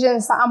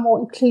decisions that are more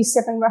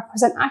inclusive and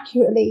represent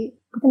accurately,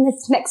 within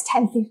the next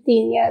 10,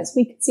 15 years,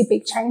 we could see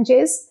big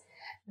changes.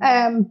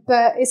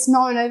 But it's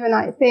not an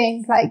overnight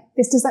thing. Like,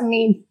 this doesn't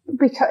mean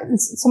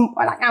because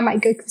I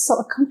might go to sort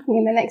of company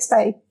and the next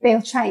day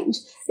they'll change.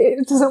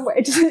 It doesn't work.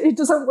 It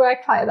doesn't work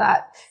like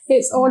that.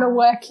 It's all a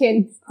work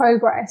in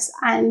progress,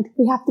 and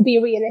we have to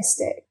be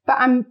realistic. But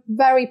I'm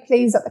very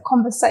pleased that the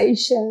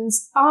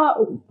conversations are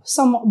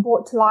somewhat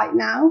brought to light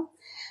now.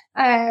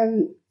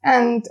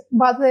 And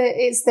whether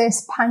it's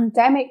this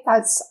pandemic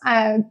that's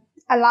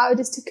allowed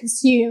us to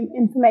consume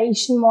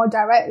information more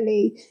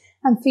directly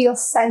and feel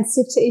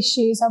sensitive to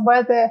issues, and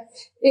whether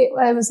it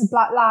was the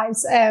Black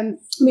Lives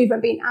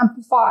movement being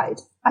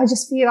amplified, I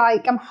just feel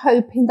like I'm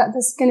hoping that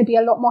there's going to be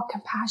a lot more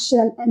compassion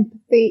and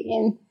empathy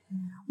in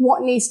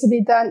what needs to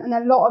be done. And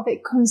a lot of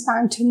it comes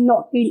down to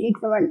not being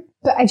ignorant,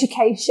 but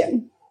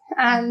education.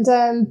 And,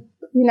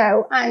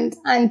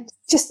 and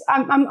just,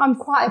 I'm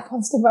quite a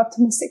positive,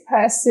 optimistic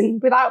person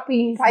without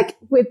being like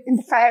in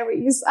the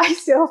fairies. I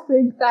still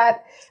think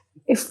that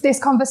if this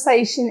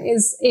conversation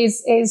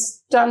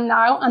is done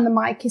now and the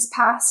mic is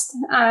passed,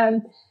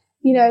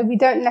 we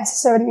don't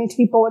necessarily need to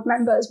be board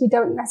members. We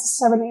don't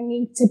necessarily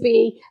need to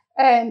be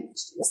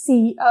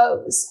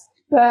CEOs,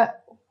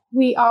 but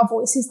we are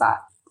voices that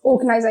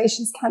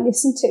organizations can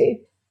listen to.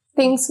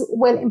 Things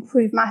will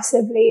improve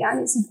massively, and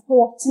it's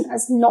important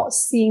as not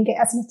seeing it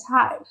as an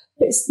attack,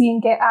 but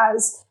seeing it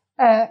as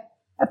a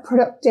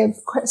productive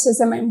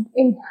criticism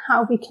in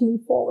how we can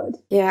move forward.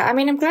 Yeah, I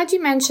mean, I'm glad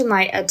you mentioned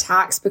like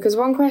attacks, because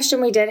one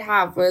question we did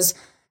have was,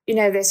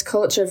 this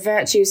culture of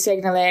virtue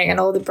signaling and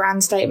all the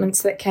brand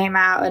statements that came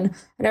out. And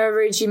I know,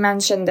 Arooj, you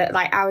mentioned that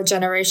like our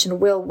generation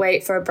will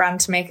wait for a brand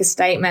to make a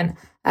statement.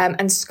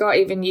 And Scott,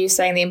 even you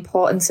saying the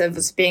importance of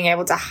us being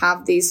able to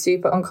have these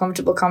super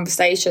uncomfortable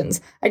conversations.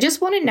 I just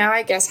want to know,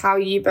 I guess, how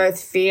you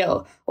both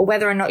feel, or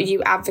whether or not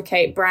you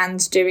advocate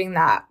brands doing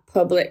that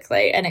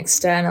publicly and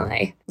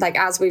externally, like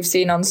as we've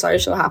seen on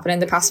social happen in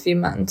the past few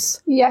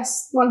months.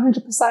 Yes,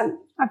 100%.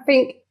 I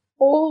think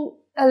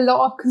a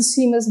lot of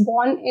consumers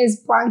want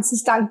is brands to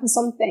stand for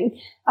something.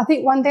 I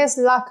think when there's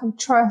lack of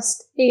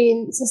trust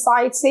in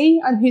society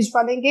and who's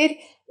running it,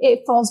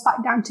 it falls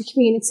back down to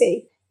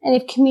community. And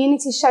if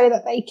community show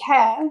that they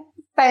care,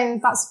 then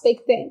that's a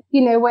big thing.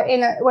 We're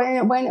in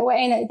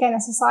a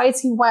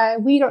society where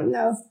we don't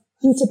know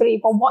who to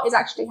believe or what is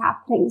actually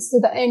happening. So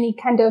the only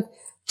kind of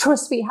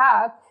trust we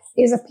have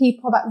is the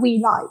people that we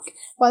like,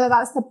 whether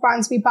that's the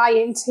brands we buy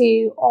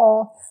into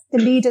or the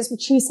leaders we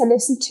choose to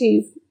listen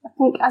to. I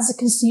think as a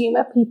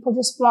consumer, people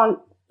just want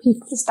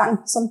people to stand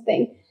for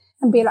something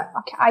and be like,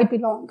 okay, I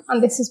belong.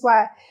 And this is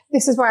where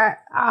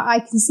I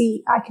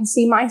can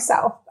see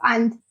myself,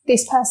 and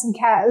this person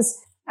cares.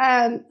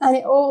 And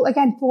it all,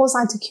 again, falls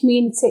down to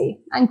community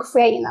and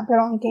creating that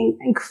belonging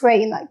and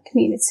creating that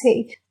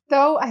community.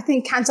 Though I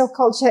think cancel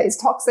culture is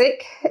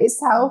toxic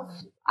itself.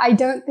 I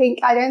think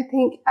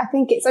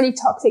it's only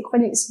toxic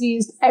when it's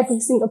used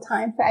every single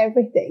time for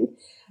everything.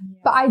 Yeah.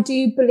 But I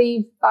do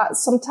believe that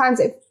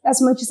sometimes,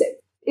 as much as it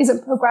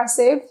isn't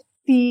progressive,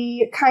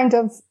 the kind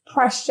of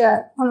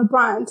pressure on a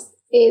brand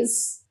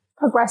is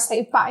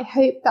progressive. But I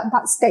hope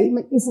that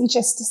statement isn't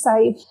just to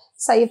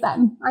save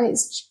them, and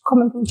it's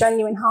coming from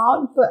genuine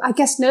heart. But I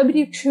guess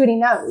nobody truly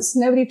knows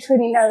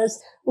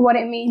what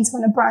it means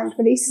when a brand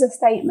releases a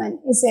statement.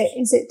 Is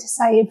it to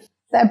save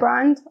their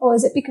brand, or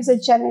is it because they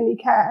genuinely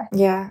care?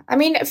 Yeah, I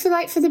mean, for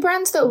the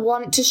brands that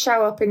want to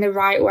show up in the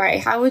right way,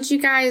 how would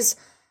you guys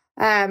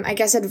I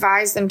guess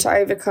advise them to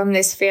overcome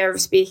this fear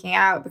of speaking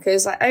out?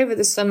 Because like over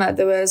the summer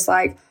there was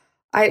like,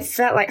 I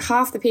felt like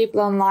half the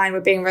people online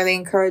were being really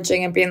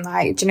encouraging and being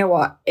like, do you know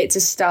what? It's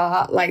a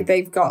start. Like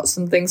they've got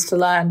some things to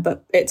learn,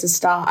 but it's a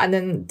start. And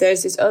then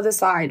there's this other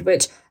side,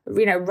 which,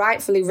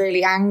 rightfully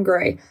really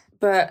angry,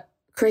 but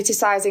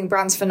criticizing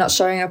brands for not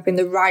showing up in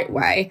the right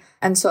way,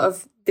 and sort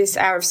of this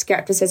air of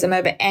skepticism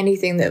over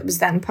anything that was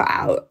then put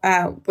out,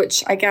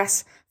 which I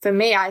guess for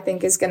me, I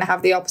think is going to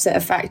have the opposite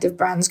effect of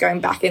brands going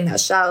back in their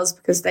shells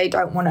because they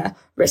don't want to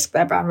risk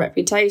their brand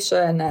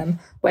reputation,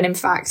 when in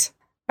fact,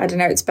 I don't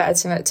know, it's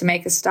better to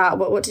make a start.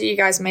 What do you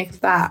guys make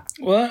of that?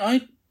 Well,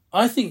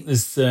 I think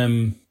there's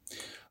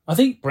I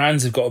think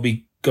brands have got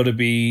to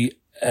be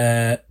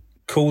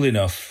cool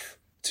enough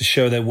to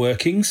show their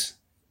workings.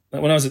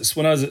 Like when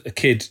I was a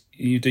kid,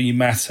 you do your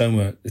maths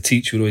homework, the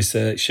teacher would always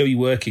say, show your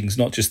workings,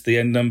 not just the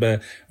end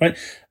number, right?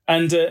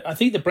 And I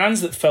think the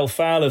brands that fell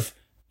foul of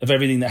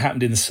everything that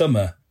happened in the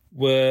summer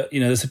were,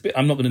 there's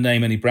I'm not going to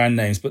name any brand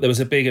names, but there was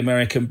a big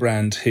American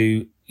brand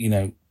who,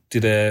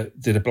 did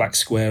a black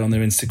square on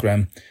their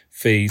Instagram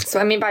feed. So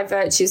I mean by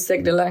virtue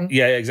signaling.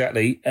 Yeah,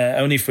 exactly.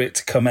 Only for it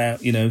to come out,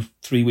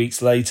 3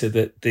 weeks later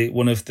that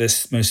one of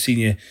the most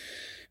senior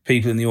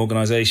people in the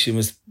organisation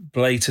was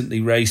blatantly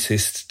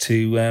racist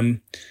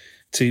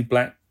to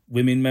black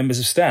women members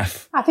of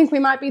staff. I think we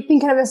might be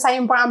thinking of the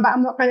same brand, but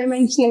I'm not going to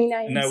mention any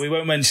names. No, we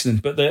won't mention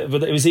them. But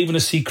it was even a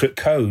secret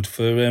code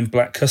for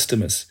black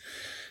customers.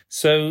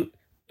 So.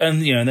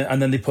 And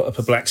and then they put up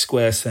a black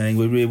square saying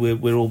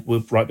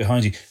we're right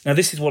behind you. Now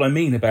this is what I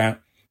mean about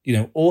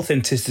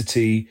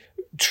authenticity,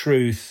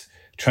 truth,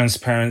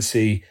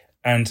 transparency,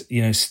 and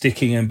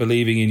sticking and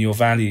believing in your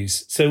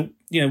values. So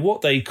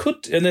what they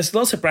could, and there's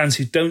lots of brands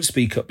who don't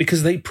speak up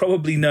because they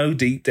probably know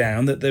deep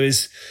down that there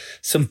is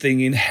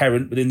something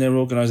inherent within their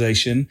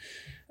organisation,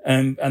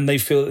 and they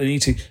feel that they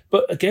need to.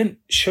 But again,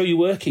 show your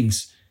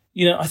workings.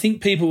 I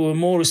think people were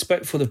more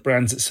respectful of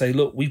brands that say,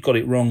 look, we've got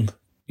it wrong.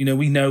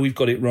 We know we've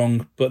got it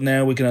wrong, but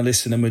now we're going to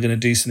listen and we're going to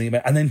do something about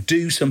it, and then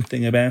do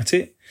something about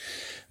it.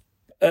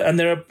 And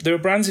there are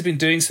brands who've been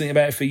doing something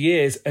about it for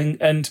years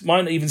and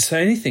might not even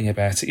say anything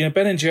about it.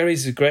 Ben &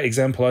 Jerry's is a great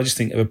example. I just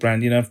think of a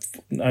brand,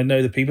 I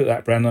know the people at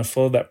that brand. I've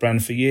followed that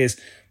brand for years.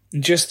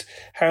 And just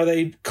how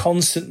they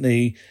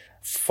constantly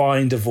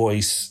find a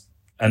voice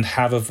and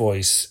have a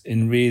voice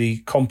in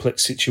really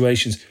complex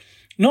situations.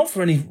 not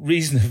for any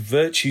reason of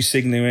virtue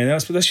signaling or anything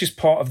else, but that's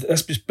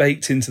just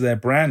baked into their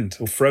brand,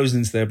 or frozen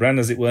into their brand,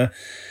 as it were.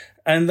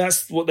 And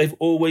that's what they've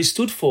always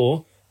stood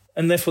for.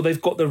 And therefore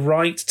they've got the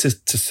right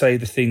to say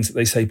the things that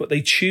they say, but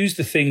they choose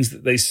the things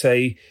that they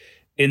say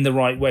in the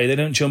right way. They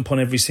don't jump on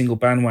every single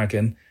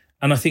bandwagon.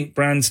 And I think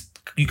brands,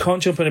 you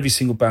can't jump on every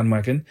single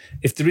bandwagon.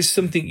 If there is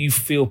something you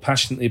feel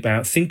passionately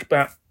about, think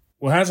about,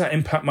 well, how does that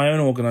impact my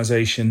own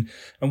organisation?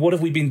 And what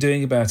have we been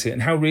doing about it?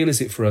 And how real is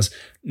it for us?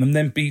 And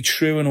then be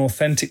true and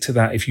authentic to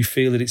that if you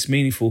feel that it's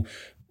meaningful.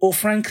 Or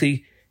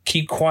frankly,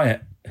 keep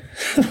quiet.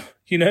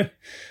 You know?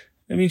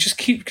 I mean, just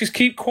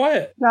keep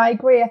quiet. No, I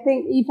agree. I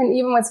think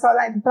even with Scott,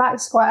 like the Black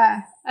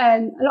Square,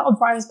 and a lot of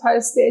brands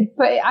posted,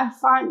 but I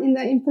find in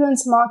the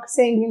influencer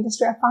marketing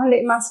industry, I found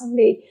it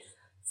massively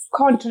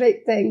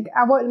contradicting.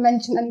 I won't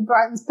mention any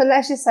brands, but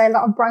let's just say a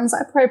lot of brands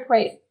that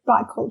appropriate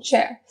Black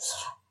culture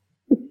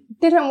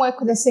didn't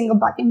work with a single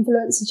Black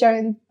influencer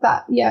during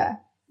that year,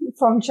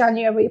 from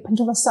January up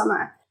until the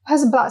summer.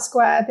 As a Black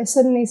Square, they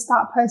suddenly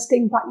start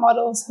posting Black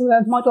models who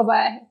have model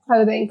wear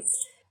clothing.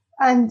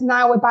 And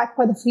now we're back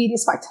where the feed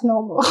is back to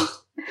normal.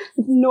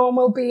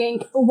 Normal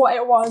being what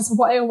it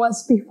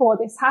was before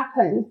this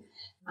happened.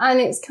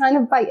 And it's kind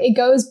of like, it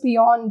goes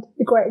beyond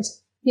the grid.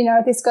 You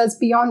know, this goes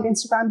beyond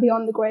Instagram,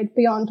 beyond the grid,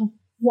 beyond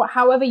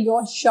however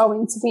you're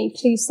showing to be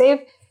inclusive.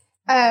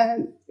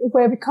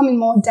 We're becoming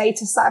more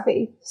data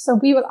savvy. So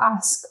we will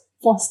ask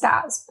for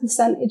stats,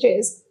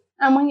 percentages.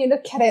 And when you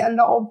look at it, a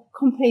lot of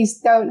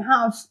companies don't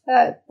have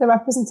the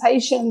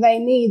representation they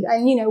need.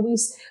 And, you know,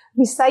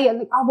 we say,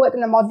 I've worked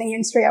in the modeling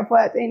industry, I've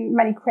worked in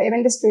many creative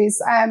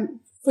industries,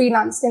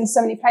 freelanced in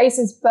so many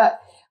places. But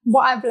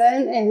what I've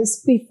learned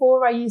is,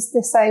 before I used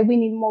to say we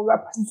need more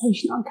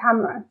representation on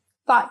camera.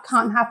 That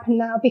can't happen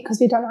now because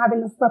we don't have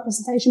enough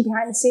representation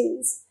behind the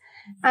scenes.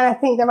 And I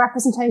think the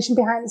representation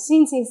behind the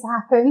scenes needs to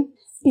happen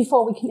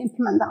before we can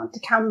implement that onto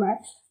camera.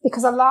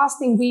 Because the last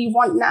thing we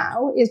want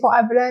now is, what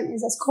I've learned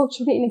is, as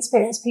culturally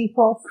inexperienced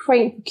people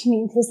creating for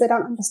communities they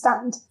don't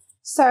understand.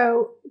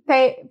 So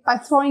by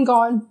throwing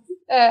on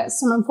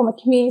someone from a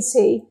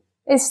community,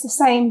 it's the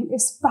same,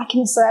 it's back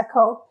in a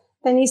circle.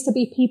 There needs to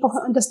be people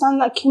who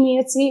understand that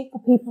community, for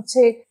people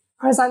to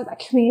present that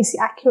community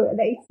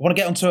accurately. I want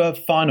to get onto a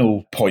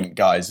final point,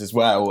 guys, as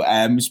well.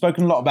 We've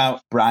spoken a lot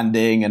about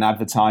branding and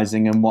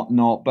advertising and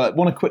whatnot, but I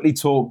want to quickly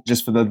talk,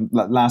 just for the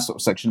last sort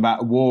of section,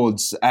 about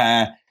awards,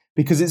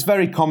 because it's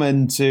very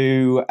common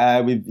to,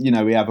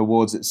 we have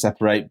awards that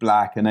separate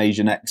Black and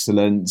Asian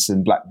excellence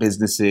and Black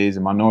businesses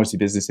and minority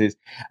businesses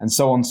and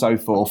so on and so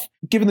forth.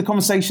 Given the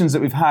conversations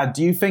that we've had,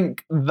 do you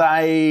think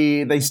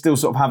they still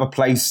sort of have a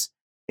place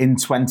in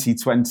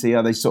 2020?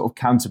 Are they sort of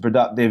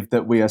counterproductive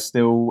that we are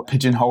still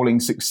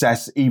pigeonholing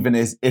success, even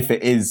if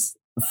it is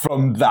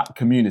from that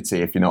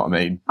community, if you know what I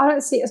mean? I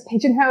don't see it as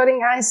pigeonholing.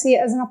 I see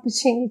it as an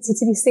opportunity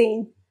to be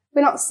seen.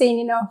 We're not seen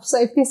enough. So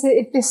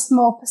if this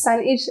small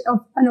percentage of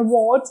an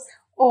award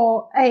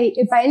or a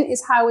event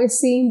is how we're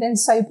seen, then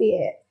so be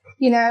it.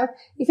 You know,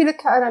 if you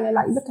look at,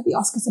 look at the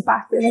Oscars are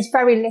back, there's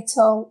very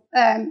little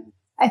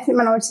ethnic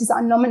minorities that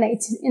are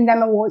nominated in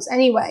them awards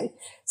anyway.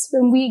 So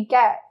when we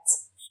get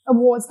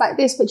awards like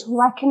this, which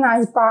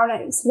recognize brown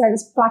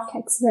excellence, Black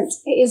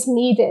excellence, it is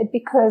needed,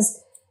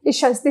 because it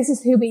shows this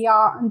is who we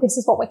are and this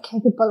is what we're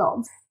capable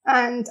of.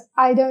 And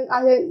I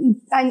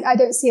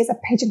don't see it as a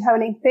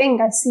pigeonholing thing.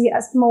 I see it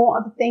as more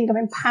of a thing of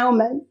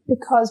empowerment,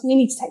 because we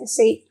need to take a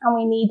seat and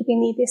we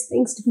need these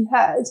things to be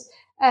heard.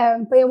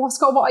 But yeah,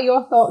 Scott, what are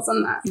your thoughts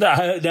on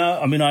that?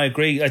 No, I mean, I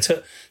agree.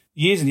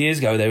 Years and years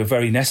ago, they were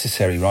very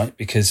necessary, right?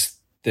 Because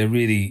there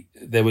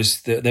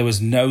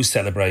was no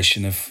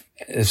celebration of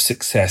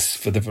success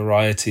for the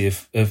variety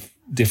of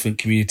different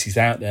communities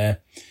out there.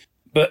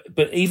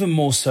 But even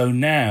more so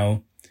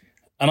now,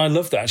 and I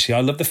love that, actually.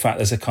 I love the fact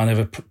there's a kind of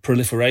a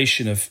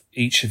proliferation of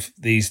each of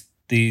these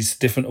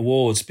different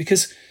awards,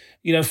 because,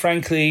 you know,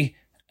 frankly,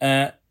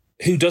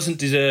 who doesn't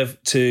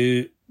deserve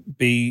to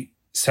be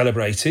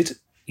celebrated,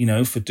 you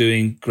know, for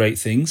doing great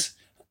things?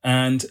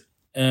 And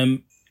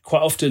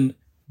quite often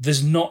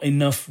there's not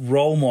enough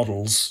role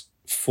models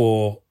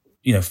for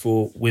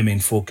women,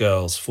 for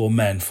girls, for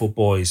men, for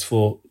boys,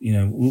 for, you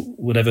know,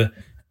 whatever.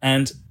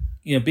 And,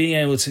 you know, being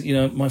able to, you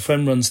know, my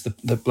friend runs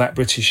the Black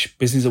British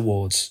Business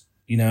Awards,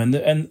 you know,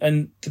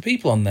 and the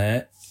people on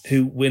there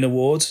who win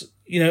awards,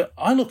 you know,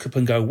 I look up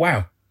and go,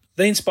 wow,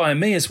 they inspire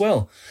me as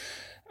well.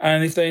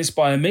 And if they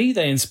inspire me,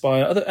 they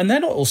inspire other, and they're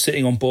not all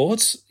sitting on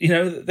boards, you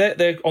know,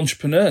 they're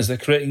entrepreneurs, they're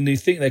creating new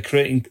things, they're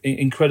creating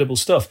incredible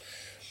stuff.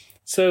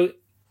 So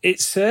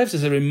it serves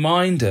as a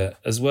reminder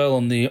as well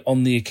on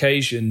the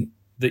occasion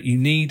that you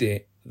need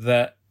it,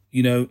 that,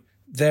 you know,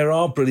 there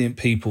are brilliant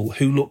people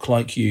who look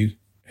like you,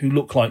 who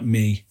look like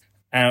me,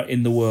 out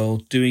in the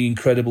world doing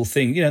incredible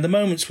things. You know, the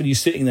moments when you're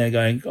sitting there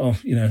going, oh,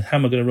 you know, how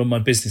am I going to run my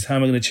business? How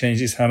am I going to change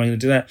this? How am I going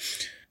to do that?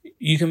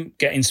 You can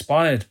get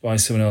inspired by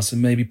someone else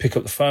and maybe pick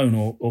up the phone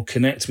or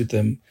connect with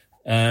them.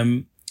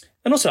 And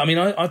also, I mean,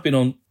 I've been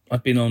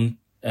on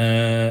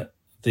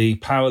the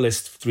Power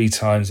List 3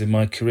 times in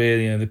my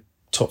career, you know, the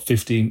top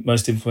 50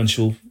 most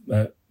influential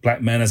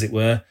black men, as it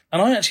were.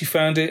 And I actually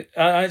found it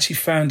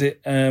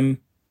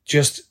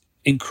just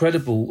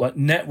incredible, like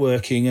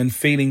networking and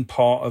feeling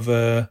part of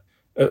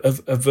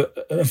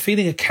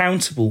feeling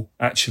accountable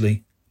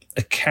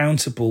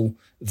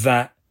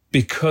that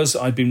because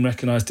I've been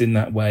recognised in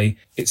that way,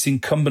 it's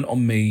incumbent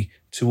on me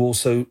to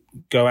also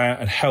go out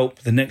and help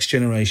the next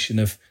generation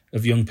of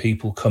young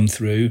people come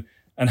through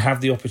and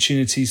have the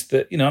opportunities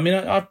that, you know, I mean,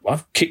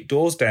 I've kicked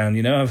doors down,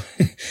 you know,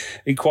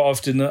 and quite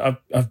often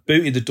I've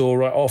booted the door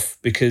right off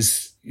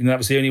because, you know, that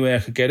was the only way I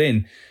could get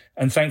in.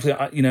 And thankfully,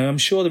 you know, I'm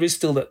sure there is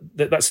still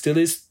that still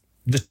is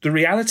the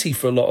reality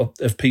for a lot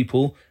of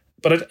people.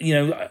 But, you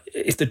know,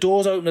 if the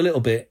door's open a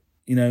little bit,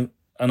 you know,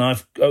 and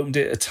I've opened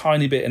it a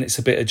tiny bit and it's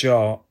a bit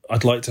ajar,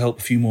 I'd like to help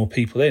a few more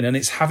people in. And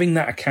it's having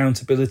that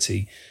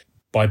accountability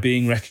by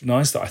being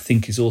recognised that I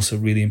think is also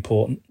really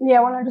important. Yeah,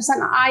 100%.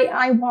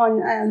 I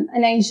won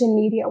an Asian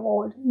Media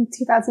Award in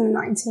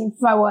 2019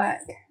 for my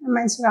work and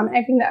my Instagram and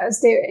everything that I was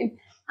doing.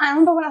 I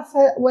remember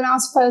when I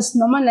was first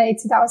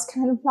nominated, I was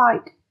kind of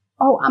like,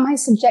 oh, am I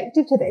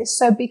subjective to this?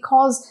 So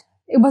because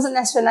it wasn't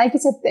necessarily a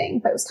negative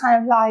thing, but it was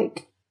kind of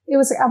like, I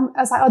was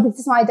like, oh, this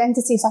is my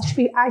identity, so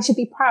I should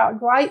be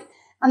proud, right?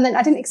 And then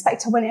I didn't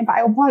expect to win it, but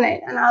I won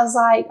it. And I was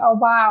like, oh,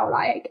 wow,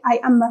 like I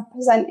am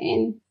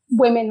representing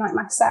women like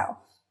myself,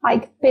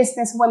 like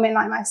business women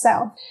like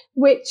myself,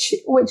 which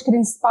could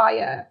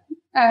inspire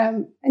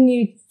a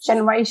new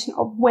generation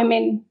of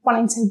women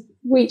wanting to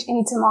reach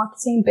into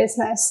marketing,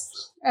 business,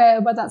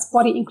 whether that's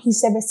body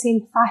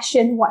inclusivity,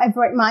 fashion,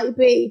 whatever it might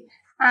be.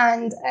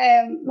 And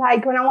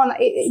like when I won that,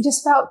 it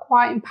just felt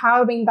quite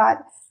empowering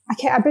that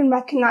I've been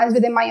recognized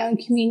within my own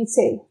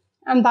community.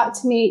 And that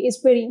to me is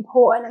really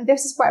important. And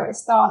this is where it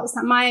starts,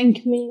 that my own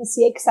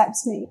community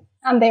accepts me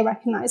and they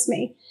recognize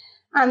me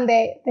and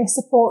they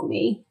support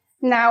me.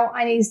 Now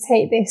I need to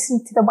take this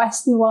into the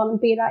Western world and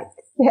be like,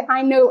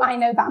 I know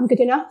that I'm good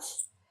enough.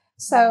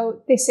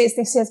 So this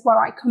is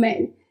where I come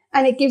in.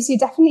 And it gives you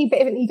definitely a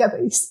bit of an ego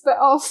boost, but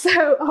also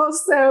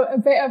a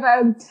bit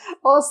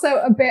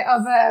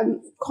of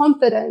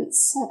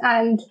confidence.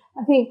 And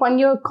I think when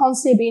you're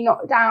constantly being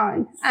knocked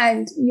down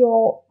and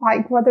you're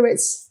like, whether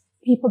it's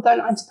people don't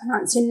know how to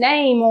pronounce your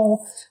name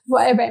or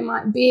whatever it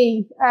might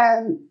be,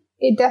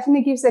 it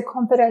definitely gives the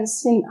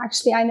confidence in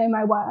actually I know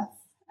my worth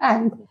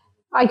and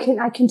I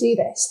can do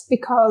this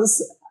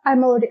because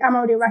I'm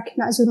already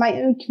recognized with my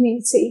own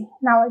community.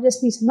 Now I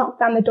just need to knock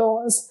down the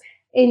doors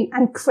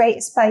and create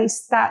a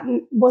space that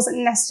wasn't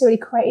necessarily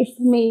created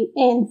for me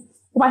in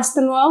the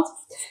Western world.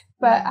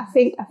 But I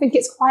think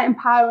it's quite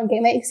empowering.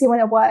 It makes you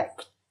want to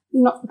work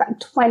not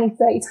like 20,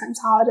 30 times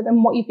harder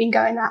than what you've been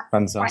going at.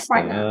 Fantastic.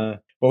 Right now.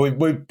 Well,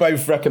 we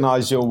both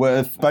recognise your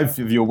worth, both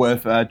of your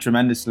worth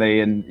tremendously,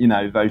 and you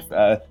know both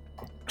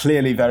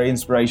clearly very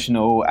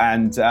inspirational.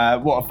 And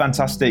what a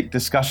fantastic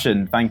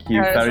discussion! Thank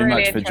you very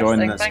much for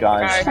joining us,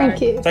 guys.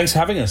 Thank you. Thanks for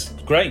having us.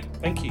 Great.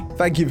 Thank you.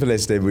 Thank you for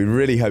listening. We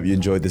really hope you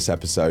enjoyed this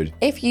episode.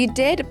 If you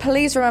did,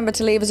 please remember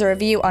to leave us a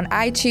review on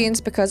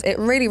iTunes because it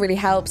really, really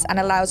helps and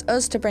allows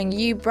us to bring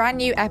you brand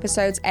new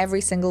episodes every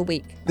single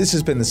week. This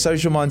has been the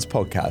Social Minds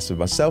Podcast with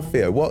myself,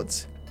 Theo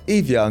Watts,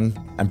 Eve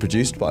Young, and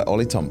produced by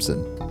Ollie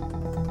Thompson.